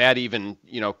feel bad even,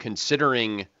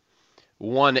 considering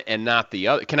one and not the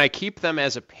other. Can I keep them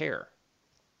as a pair?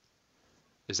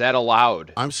 Is that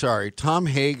allowed? I'm sorry. Tom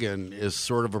Hagen is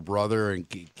sort of a brother, and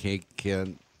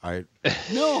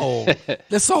No.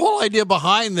 That's the whole idea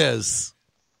behind this.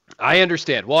 I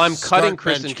understand. Well, I'm cutting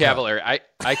Kristen Cavallari. I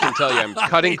can tell you, I'm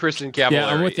cutting Kristen Cavallari. Yeah,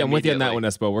 I'm with you on that one,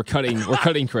 Espo. We're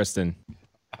cutting Kristen.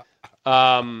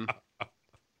 How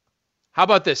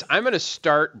about this? I'm going to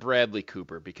start Bradley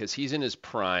Cooper because he's in his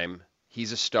prime.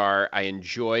 He's a star. I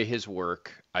enjoy his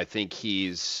work. I think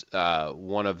he's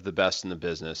one of the best in the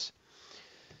business.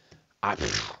 I'm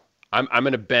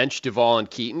going to bench Duvall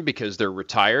and Keaton because they're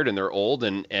retired and they're old,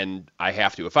 and I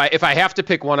have to. If I have to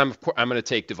pick one, I'm going to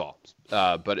take Duvall.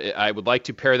 But I would like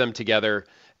to pair them together,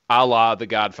 a la The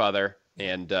Godfather,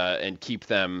 and keep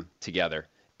them together.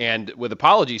 And with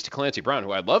apologies to Clancy Brown,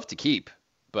 who I'd love to keep,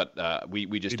 but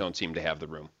we just don't seem to have the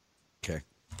room. Okay.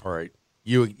 All right.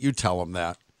 You tell him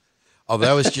that. Oh,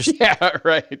 that was just yeah,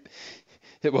 right.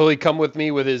 Will he come with me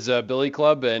with his billy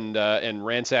club and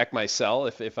ransack my cell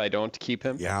if I don't keep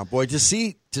him? Yeah, boy, to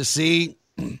see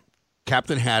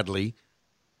Captain Hadley,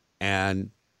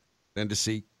 and then to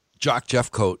see Jock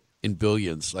Jeffcoat in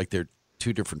Billions, like they're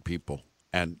two different people,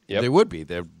 and they would be.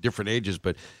 They're different ages,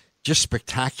 but just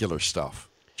spectacular stuff.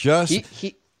 Just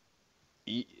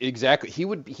exactly. He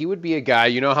would be a guy.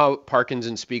 You know how Parkins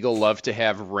and Spiegel love to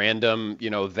have random,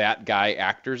 that guy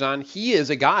actors on. He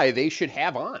is a guy they should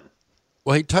have on.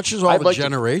 Well, he touches all the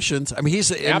generations. I mean, he's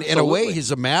in a way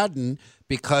he's a Madden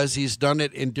because he's done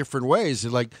it in different ways,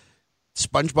 like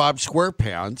SpongeBob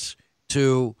SquarePants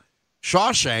to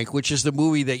Shawshank, which is the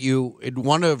movie that in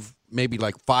one of maybe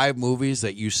like 5 movies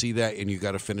that you see that and you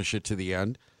got to finish it to the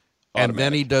end. And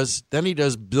then he does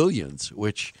Billions,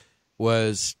 which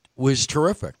was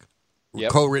terrific.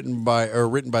 Yep. Written by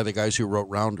the guys who wrote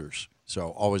Rounders. So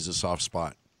always a soft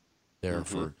spot there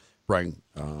for Brian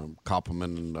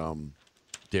Koppelman and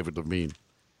David Levine.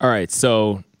 All right,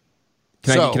 so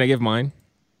can I give mine?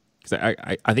 Because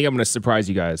I think I'm going to surprise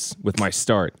you guys with my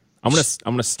start. I'm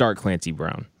gonna start Clancy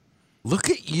Brown. Look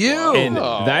at you, and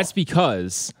that's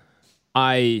because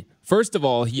first of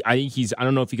all, I think he's. I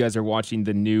don't know if you guys are watching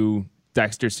the new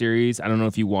Dexter series. I don't know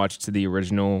if you watched the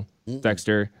original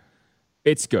Dexter.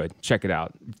 It's good. Check it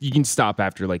out. You can stop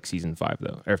after like season 5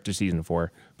 though, after season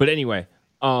 4. But anyway,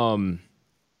 then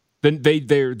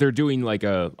they're doing like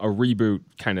a reboot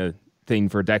kind of thing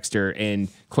for Dexter, and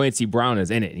Clancy Brown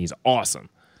is in it, and he's awesome.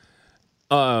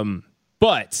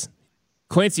 But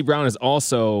Clancy Brown is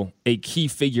also a key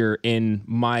figure in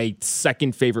my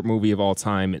second favorite movie of all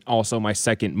time, and also my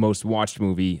second most watched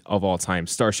movie of all time,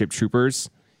 Starship Troopers.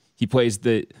 He plays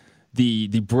the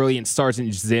brilliant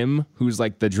Sergeant Zim, who's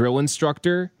like the drill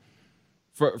instructor.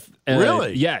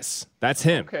 Really? Yes, that's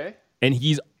him. Okay. And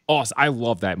he's awesome. I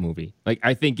love that movie. Like,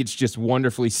 I think it's just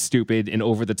wonderfully stupid and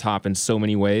over the top in so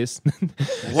many ways.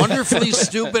 Wonderfully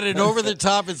stupid and over the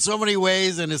top in so many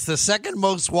ways, and it's the second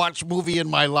most watched movie in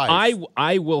my life.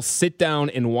 I will sit down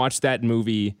and watch that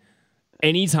movie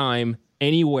anytime,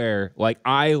 anywhere. Like,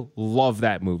 I love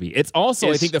that movie. It's also,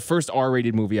 I think, the first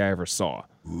R-rated movie I ever saw.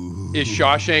 Ooh. Is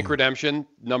Shawshank Redemption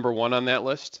number 1 on that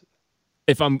list?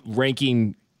 If I'm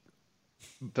ranking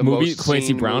the movie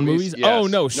Clancy Brown movies? Yes. Oh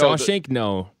no, Shawshank.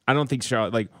 No, I don't think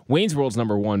Wayne's World's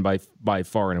number 1 by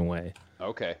far and away.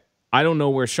 Okay. I don't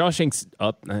know where Shawshank's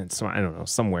up. So I don't know,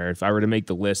 somewhere. If I were to make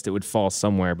the list, it would fall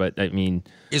somewhere. But I mean,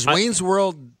 is Wayne's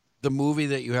World the movie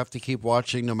that you have to keep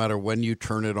watching no matter when you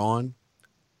turn it on?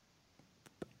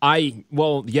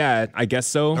 Yeah, I guess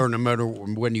so. Or no matter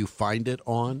when you find it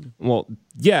on? Well,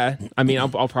 yeah. I mean, I'll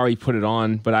probably put it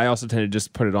on, but I also tend to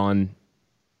just put it on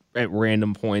at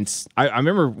random points. I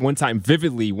remember one time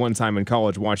in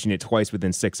college watching it twice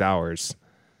within 6 hours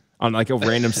on like a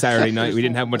random Saturday night. We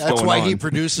didn't have much going on. That's why he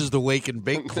produces the Wake and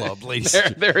Bake Club, ladies.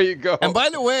 There you go. And by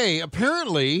the way,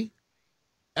 apparently,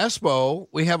 Espo,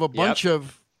 we have a bunch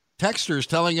of texters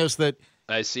telling us that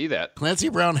I see that Clancy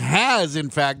Brown has,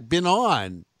 in fact, been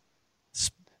on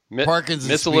Parkins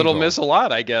and Miss Spiegel. A little, miss a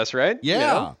lot, I guess, right? Yeah. You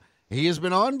know? He has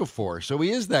been on before. So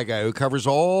he is that guy who covers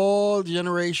all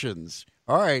generations.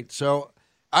 All right. So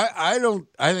I think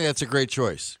that's a great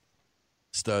choice.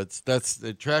 Studs. That's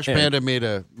the Trash Panda made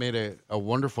a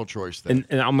wonderful choice there.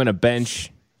 And I'm gonna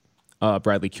bench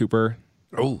Bradley Cooper.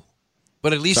 Oh.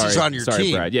 But at least he's on your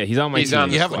team. Brad. Yeah, he's on my team.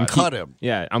 You haven't cut him.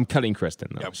 Yeah, I'm cutting Kristen,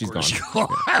 though. Yeah, she's gone.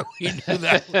 We knew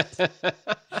that.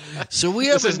 So we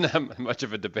have this is not much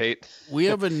of a debate. We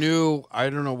have a new,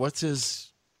 I don't know, what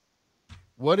is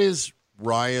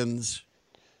Ryan's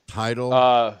title?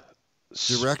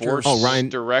 Director? Ryan.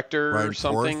 Director Ryan or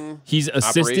something? Forth? He's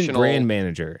assistant brand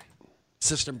manager.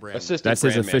 Assistant brand. That's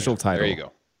his official title. There you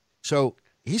go. So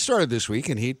he started this week,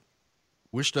 and he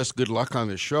wished us good luck on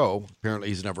the show. Apparently,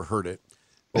 he's never heard it.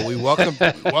 But we welcome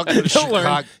to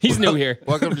Chicago. He's new here.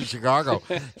 Welcome to Chicago.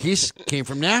 He came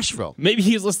from Nashville. Maybe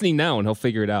he's listening now, and he'll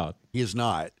figure it out. He is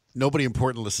not. Nobody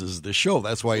important listens to the show.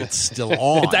 That's why it's still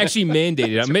on. It's actually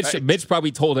mandated. Mitch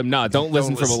probably told him, don't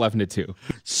listen from 11 to 2.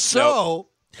 So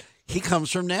he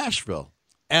comes from Nashville.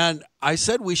 And I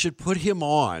said we should put him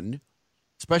on,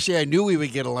 especially I knew we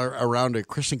would get around to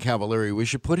Christian Cavallari. We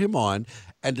should put him on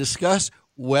and discuss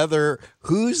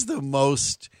who's the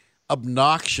most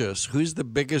obnoxious, who's the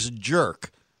biggest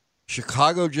jerk,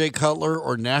 Chicago Jay Cutler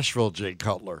or Nashville Jay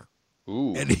Cutler.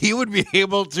 Ooh. And he would be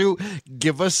able to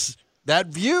give us that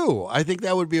view. I think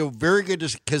that would be a very good,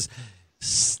 because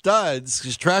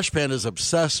Trash Panda is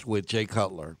obsessed with Jay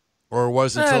Cutler. Or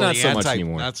was it not so much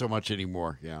anymore. Not so much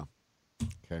anymore, yeah.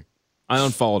 Okay. I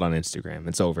unfollowed on Instagram.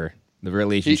 It's over. The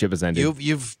relationship has ended.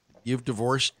 You've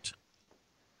divorced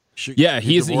Yeah,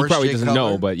 he probably doesn't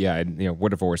know, but yeah, we're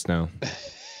divorced now.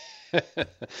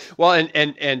 Well,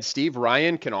 and Steve,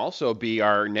 Ryan can also be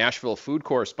our Nashville food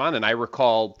correspondent. I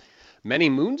recall many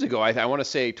moons ago, I want to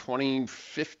say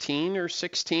 2015 or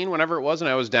 16, whenever it was, and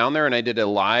I was down there and I did a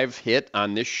live hit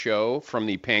on this show from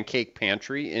the Pancake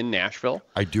Pantry in Nashville.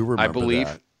 I do remember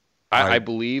that. I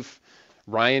believe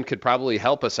Ryan could probably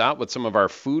help us out with some of our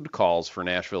food calls for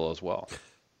Nashville as well.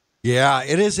 Yeah,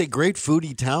 it is a great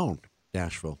foodie town,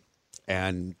 Nashville.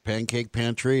 And Pancake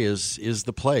Pantry is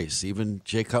the place. Even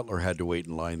Jay Cutler had to wait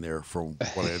in line there, from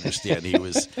what I understand.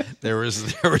 There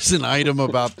was an item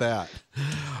about that.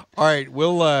 All right,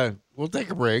 we'll take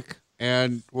a break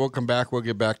and we'll come back. We'll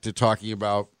get back to talking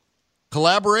about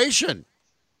collaboration,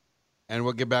 and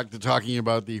we'll get back to talking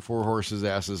about the four horses'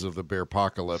 asses of the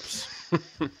Bearpocalypse.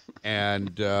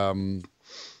 and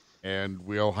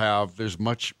we'll have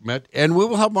and we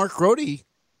will have Mark Grody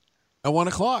at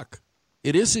 1:00.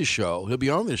 It is his show. He'll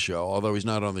be on this show, although he's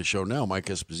not on the show now. Mike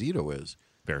Esposito is.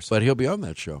 Bears. But he'll be on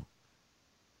that show.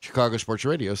 Chicago Sports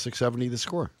Radio, 670 The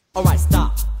Score. All right,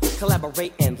 stop.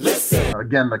 Collaborate and listen.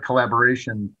 Again, the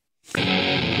collaboration.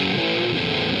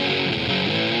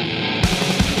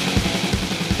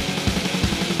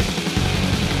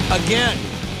 Again,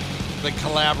 the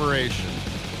collaboration.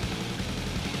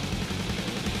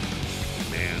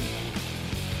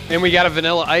 And we got a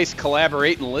Vanilla Ice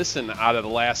collaborate and listen out of the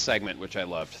last segment, which I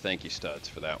loved. Thank you, Studs,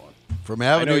 for that one. From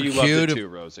Avenue I know you Q loved it to too,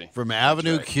 Rosie. From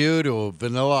Avenue Q to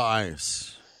Vanilla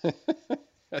Ice.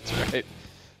 That's right.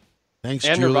 Thanks,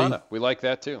 and Julie. Nirvana. We like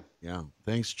that too. Yeah.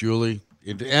 Thanks, Julie.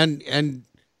 And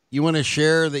you want to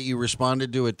share that you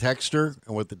responded to a texter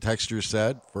and what the texter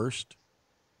said first?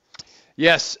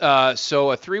 Yes,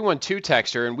 so a 312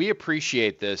 texter, and we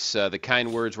appreciate this. The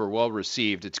kind words were well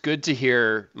received. It's good to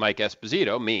hear Mike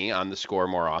Esposito, me, on the score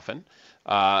more often.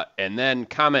 And then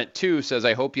comment 2 says,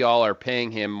 I hope you all are paying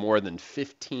him more than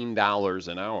 $15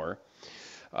 an hour,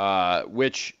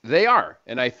 which they are.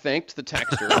 And I thanked the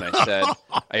texter, and I said,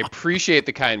 I appreciate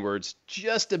the kind words,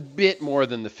 just a bit more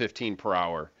than the 15 per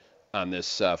hour on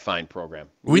this fine program.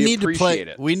 We need to play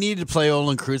it. We need to play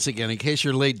Olin Kreutz again. In case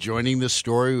you're late joining this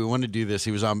story, we want to do this.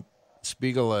 He was on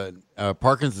Spiegel,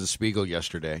 Parkins and Spiegel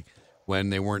yesterday when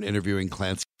they weren't interviewing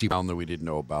Clancy Brown that we didn't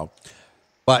know about.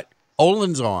 But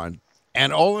Olin's on,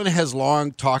 and Olin has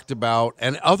long talked about,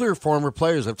 and other former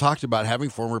players have talked about having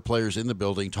former players in the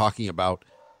building talking about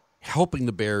helping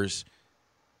the Bears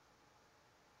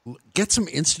get some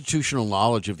institutional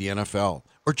knowledge of the NFL.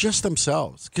 Or just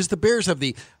themselves. Because the Bears have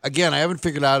again, I haven't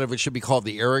figured out if it should be called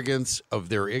the arrogance of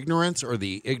their ignorance or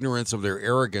the ignorance of their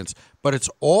arrogance, but it's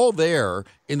all there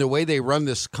in the way they run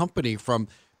this company, from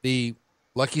the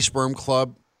Lucky Sperm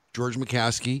Club, George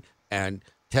McCaskey, and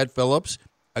Ted Phillips,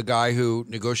 a guy who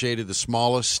negotiated the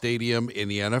smallest stadium in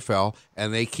the NFL,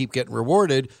 and they keep getting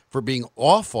rewarded for being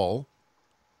awful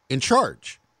in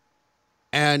charge.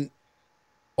 And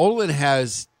Olin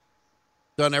has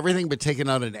done everything but taken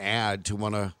out an ad to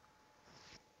want to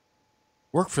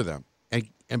work for them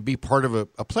and be part of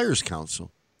a players' council.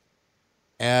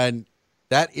 And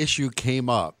that issue came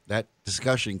up, that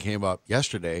discussion came up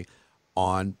yesterday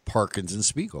on Parkins and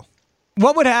Spiegel.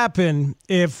 What would happen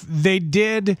if they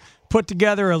did put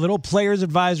together a little players'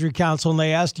 advisory council and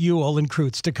they asked you, Olin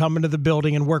Kreutz, to come into the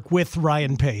building and work with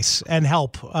Ryan Pace and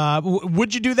help?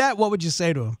 Would you do that? What would you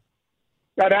say to him?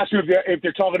 I'd ask you if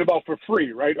they're talking about for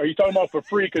free, right? Are you talking about for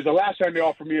free? Because the last time they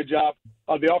offered me a job,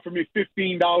 they offered me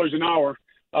 $15 an hour.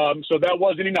 So that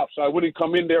wasn't enough. So I wouldn't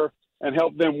come in there and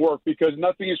help them work, because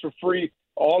nothing is for free.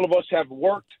 All of us have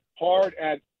worked hard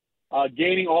at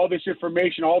gaining all this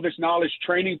information, all this knowledge,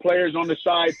 training players on the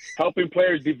side, helping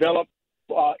players develop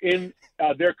in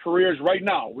their careers right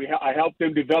now. I help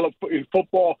them develop in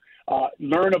football,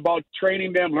 learn about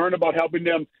training them, learn about helping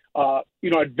them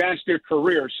advance their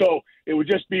career. So it would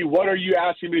just be, what are you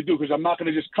asking me to do? Because I'm not going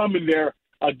to just come in there,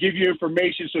 give you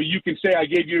information so you can say I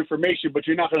gave you information, but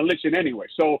you're not going to listen anyway.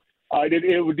 So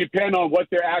it would depend on what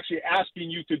they're actually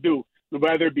asking you to do,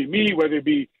 whether it be me, whether it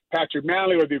be Patrick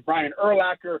Manley, whether it be Brian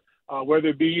Urlacher, whether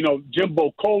it be,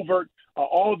 Jimbo Covert.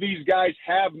 All of these guys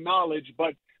have knowledge,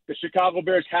 but the Chicago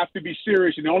Bears have to be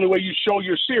serious. And the only way you show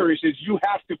you're serious is you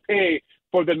have to pay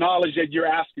for the knowledge that you're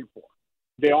asking for.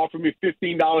 They offered me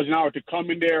 $15 an hour to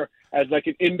come in there as like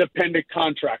an independent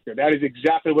contractor. That is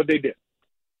exactly what they did.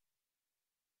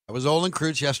 I was Olin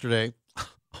Kreutz yesterday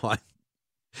on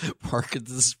Parkins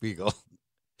and Spiegel.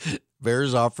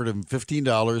 Bears offered him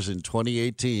 $15 in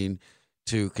 2018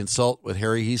 to consult with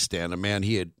Harry Hiestand, a man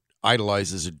he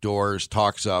idolizes, adores,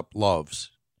 talks up, loves.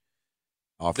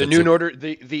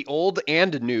 The old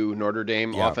and new Notre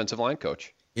Dame offensive line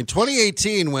coach. In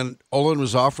 2018, when Olin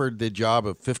was offered the job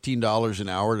of $15 an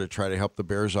hour to try to help the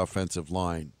Bears' offensive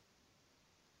line,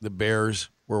 the Bears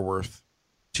were worth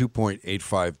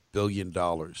 $2.85 billion,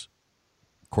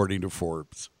 according to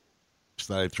Forbes. Just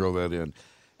thought I'd throw that in.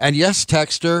 And yes,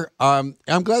 Texter, I'm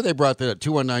glad they brought that up.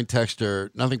 219 Texter,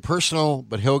 nothing personal,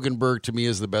 but Hilgenberg to me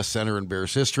is the best center in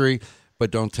Bears history,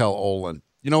 but don't tell Olin.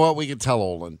 You know what? We can tell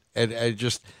Olin. And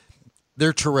just,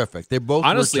 they're terrific. They both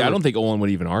honestly, I don't think Olin would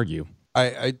even argue.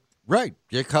 Right.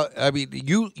 I mean,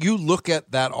 you look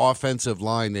at that offensive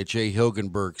line that Jay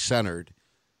Hilgenberg centered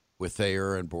with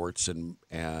Thayer and Bortz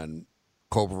and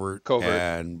Covert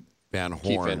and Van Horn.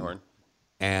 Keith Van Horn.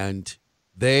 And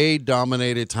they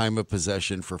dominated time of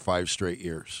possession for 5 straight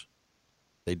years.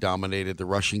 They dominated the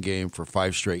rushing game for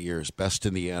 5 straight years, best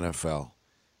in the NFL.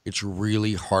 It's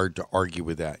really hard to argue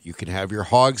with that. You can have your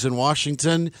hogs in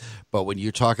Washington, but when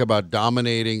you talk about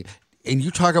dominating and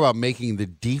you talk about making the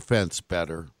defense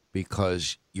better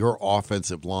because your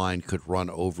offensive line could run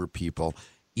over people,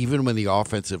 even when the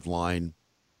offensive line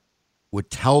would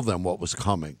tell them what was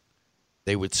coming,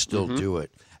 they would still do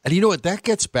it. And you know what? That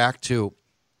gets back to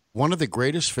one of the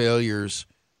greatest failures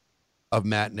of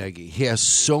Matt Nagy. He has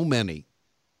so many,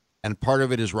 and part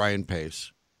of it is Ryan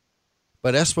Pace.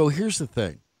 But, Espo, here's the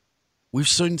thing. We've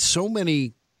seen so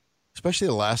many, especially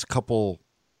the last couple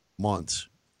months,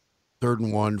 3rd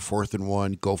and 1, 4th and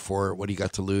 1, go for it. What do you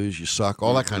got to lose? You suck.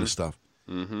 All that kind of stuff.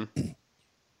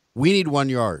 We need 1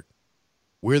 yard.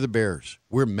 We're the Bears.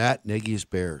 We're Matt Nagy's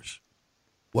Bears.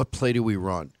 What play do we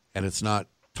run? And it's not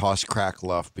toss, crack,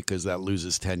 left because that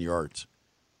loses 10 yards.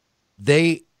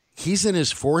 He's in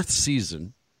his 4th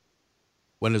season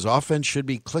when his offense should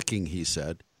be clicking, he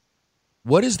said.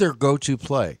 What is their go-to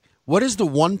play? What is the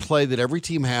one play that every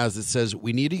team has that says,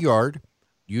 we need a yard,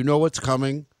 you know what's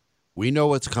coming, we know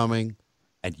what's coming,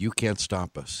 and you can't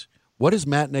stop us? What is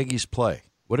Matt Nagy's play?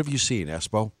 What have you seen,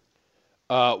 Espo?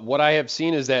 What I have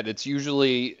seen is that it's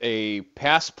usually a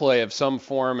pass play of some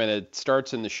form, and it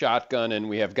starts in the shotgun, and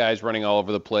we have guys running all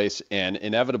over the place, and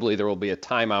inevitably there will be a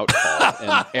timeout call.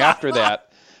 And after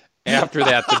that,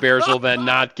 the Bears will then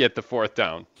not get the 4th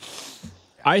down.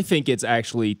 I think it's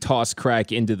actually toss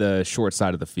crack into the short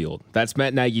side of the field. That's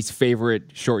Matt Nagy's favorite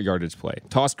short yardage play.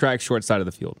 Toss crack, short side of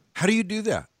the field. How do you do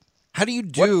that? How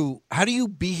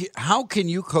can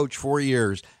you coach 4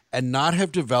 years and not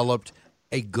have developed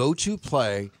a go-to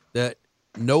play that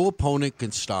no opponent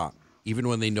can stop, even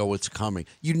when they know it's coming?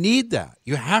 You need that.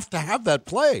 You have to have that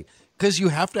play because you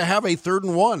have to have a 3rd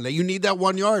and 1. You need that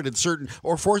 1 yard in certain,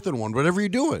 or 4th and 1, whatever you're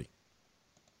doing.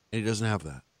 And he doesn't have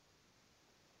that.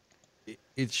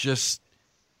 It's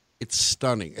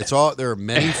stunning. There are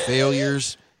many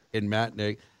failures in Matt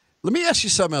Nagy. Let me ask you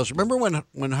something else. Remember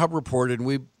when Hub reported, and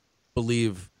we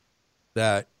believe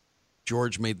that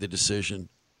George made the decision,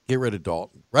 get rid of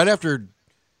Dalton. Right after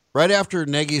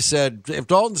Nagy said, if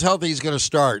Dalton's healthy, he's going to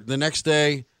start. The next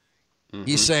day,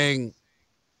 he's saying,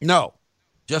 no,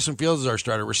 Justin Fields is our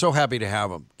starter. We're so happy to have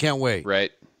him. Can't wait.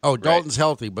 Right. Oh, Dalton's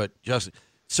healthy, but Justin.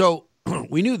 So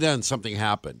we knew then something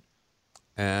happened.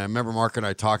 And I remember Mark and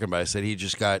I talking about it. I said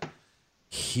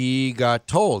he got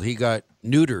told, he got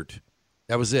neutered.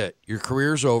 That was it. Your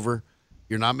career's over.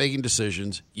 You're not making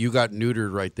decisions. You got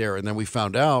neutered right there. And then we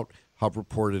found out, Hub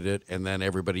reported it, and then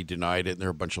everybody denied it, and they're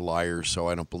a bunch of liars, so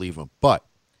I don't believe them. But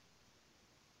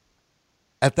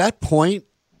at that point,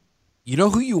 you know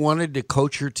who you wanted to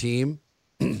coach your team?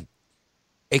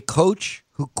 A coach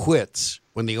who quits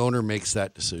when the owner makes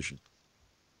that decision.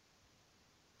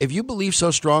 If you believe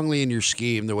so strongly in your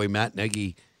scheme, the way Matt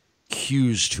Nagy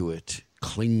hews to it,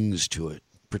 clings to it,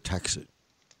 protects it,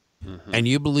 and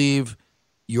you believe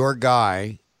your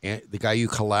guy, the guy you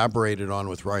collaborated on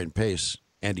with Ryan Pace,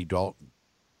 Andy Dalton.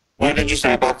 What did you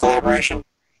say about collaboration?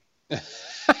 I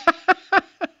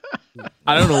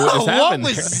don't know what just happened.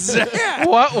 What was that?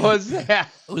 What was that?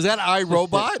 Was that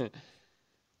iRobot?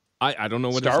 I don't know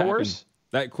what Star just Wars? happened.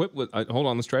 That quip was. Hold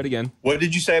on, let's try it again. What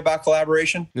did you say about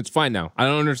collaboration? It's fine now. I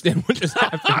don't understand what just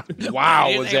happened.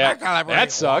 Wow, was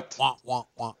that sucked?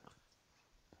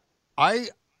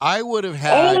 I would have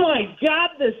had. Oh my God,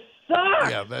 this sucks.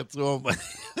 Yeah, that's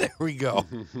there we go.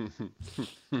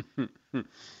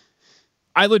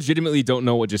 I legitimately don't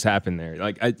know what just happened there.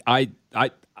 Like I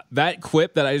that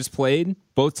quip that I just played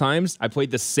both times, I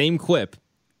played the same clip.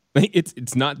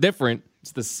 It's not different.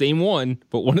 It's the same one,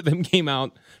 but one of them came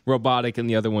out robotic and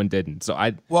the other one didn't. So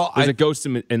there's a ghost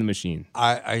in the machine.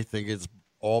 I think it's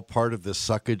all part of the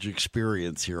suckage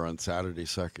experience here on Saturday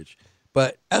Suckage.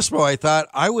 But Espo, I thought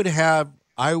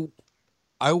I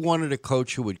wanted a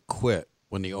coach who would quit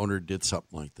when the owner did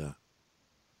something like that.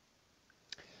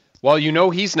 Well, you know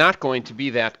he's not going to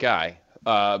be that guy.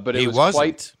 but it He was wasn't.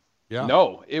 quite. Yeah.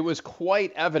 No, it was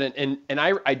quite evident, and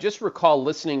I just recall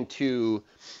listening to,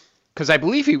 because I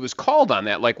believe he was called on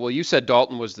that. Like, well, you said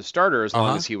Dalton was the starter as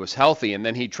long as he was healthy, and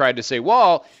then he tried to say,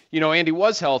 well, Andy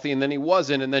was healthy, and then he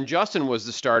wasn't, and then Justin was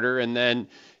the starter, and then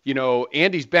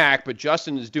Andy's back, but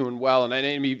Justin is doing well, and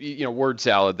I mean, word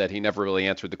salad that he never really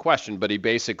answered the question, but he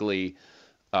basically,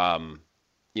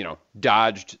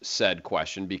 dodged said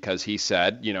question because he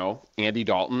said, Andy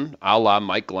Dalton, a la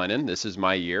Mike Glennon, this is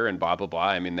my year, and blah blah blah.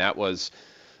 I mean, that was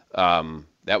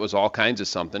all kinds of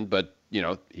something, but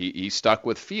he stuck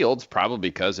with Fields probably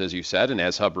because, as you said, and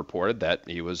as Hub reported, that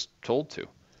he was told to.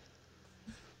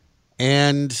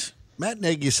 And Matt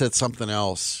Nagy said something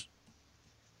else.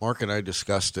 Mark and I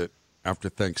discussed it after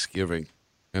Thanksgiving,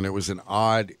 and it was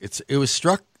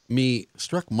struck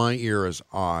my ear as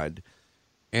odd.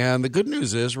 And the good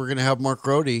news is we're going to have Mark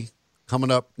Grote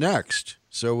coming up next.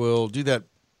 So we'll do that.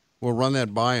 We'll run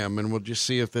that by him, and we'll just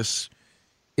see if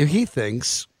he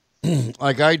thinks,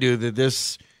 like I do, that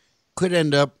this could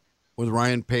end up with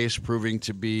Ryan Pace proving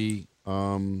to be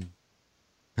kind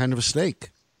of a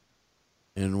snake.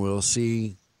 And we'll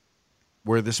see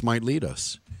where this might lead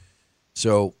us.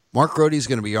 So Mark Grote is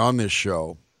going to be on this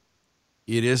show.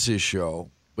 It is his show,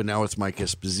 but now it's Mike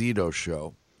Esposito's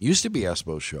show. Used to be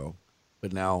Espo's show.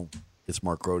 But now it's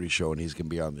Mark Grote's show, and he's going to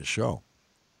be on this show.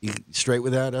 You straight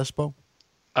with that, Espo?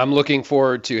 I'm looking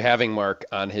forward to having Mark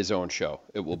on his own show.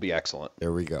 It will be excellent.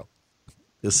 There we go.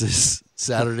 This is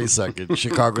Saturday 2nd,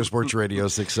 Chicago Sports Radio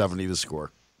 670 The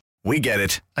Score. We get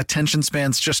it. Attention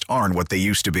spans just aren't what they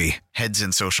used to be. Heads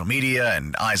in social media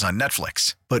and eyes on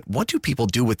Netflix. But what do people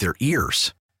do with their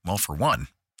ears? Well, for one,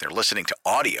 they're listening to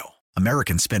audio.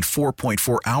 Americans spend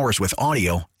 4.4 hours with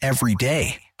audio every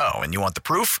day. Oh, and you want the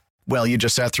proof? Well, you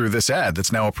just sat through this ad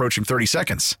that's now approaching 30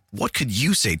 seconds. What could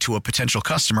you say to a potential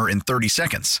customer in 30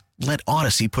 seconds? Let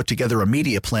Odyssey put together a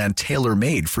media plan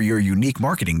tailor-made for your unique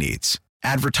marketing needs.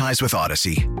 Advertise with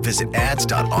Odyssey. Visit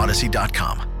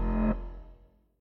ads.odyssey.com.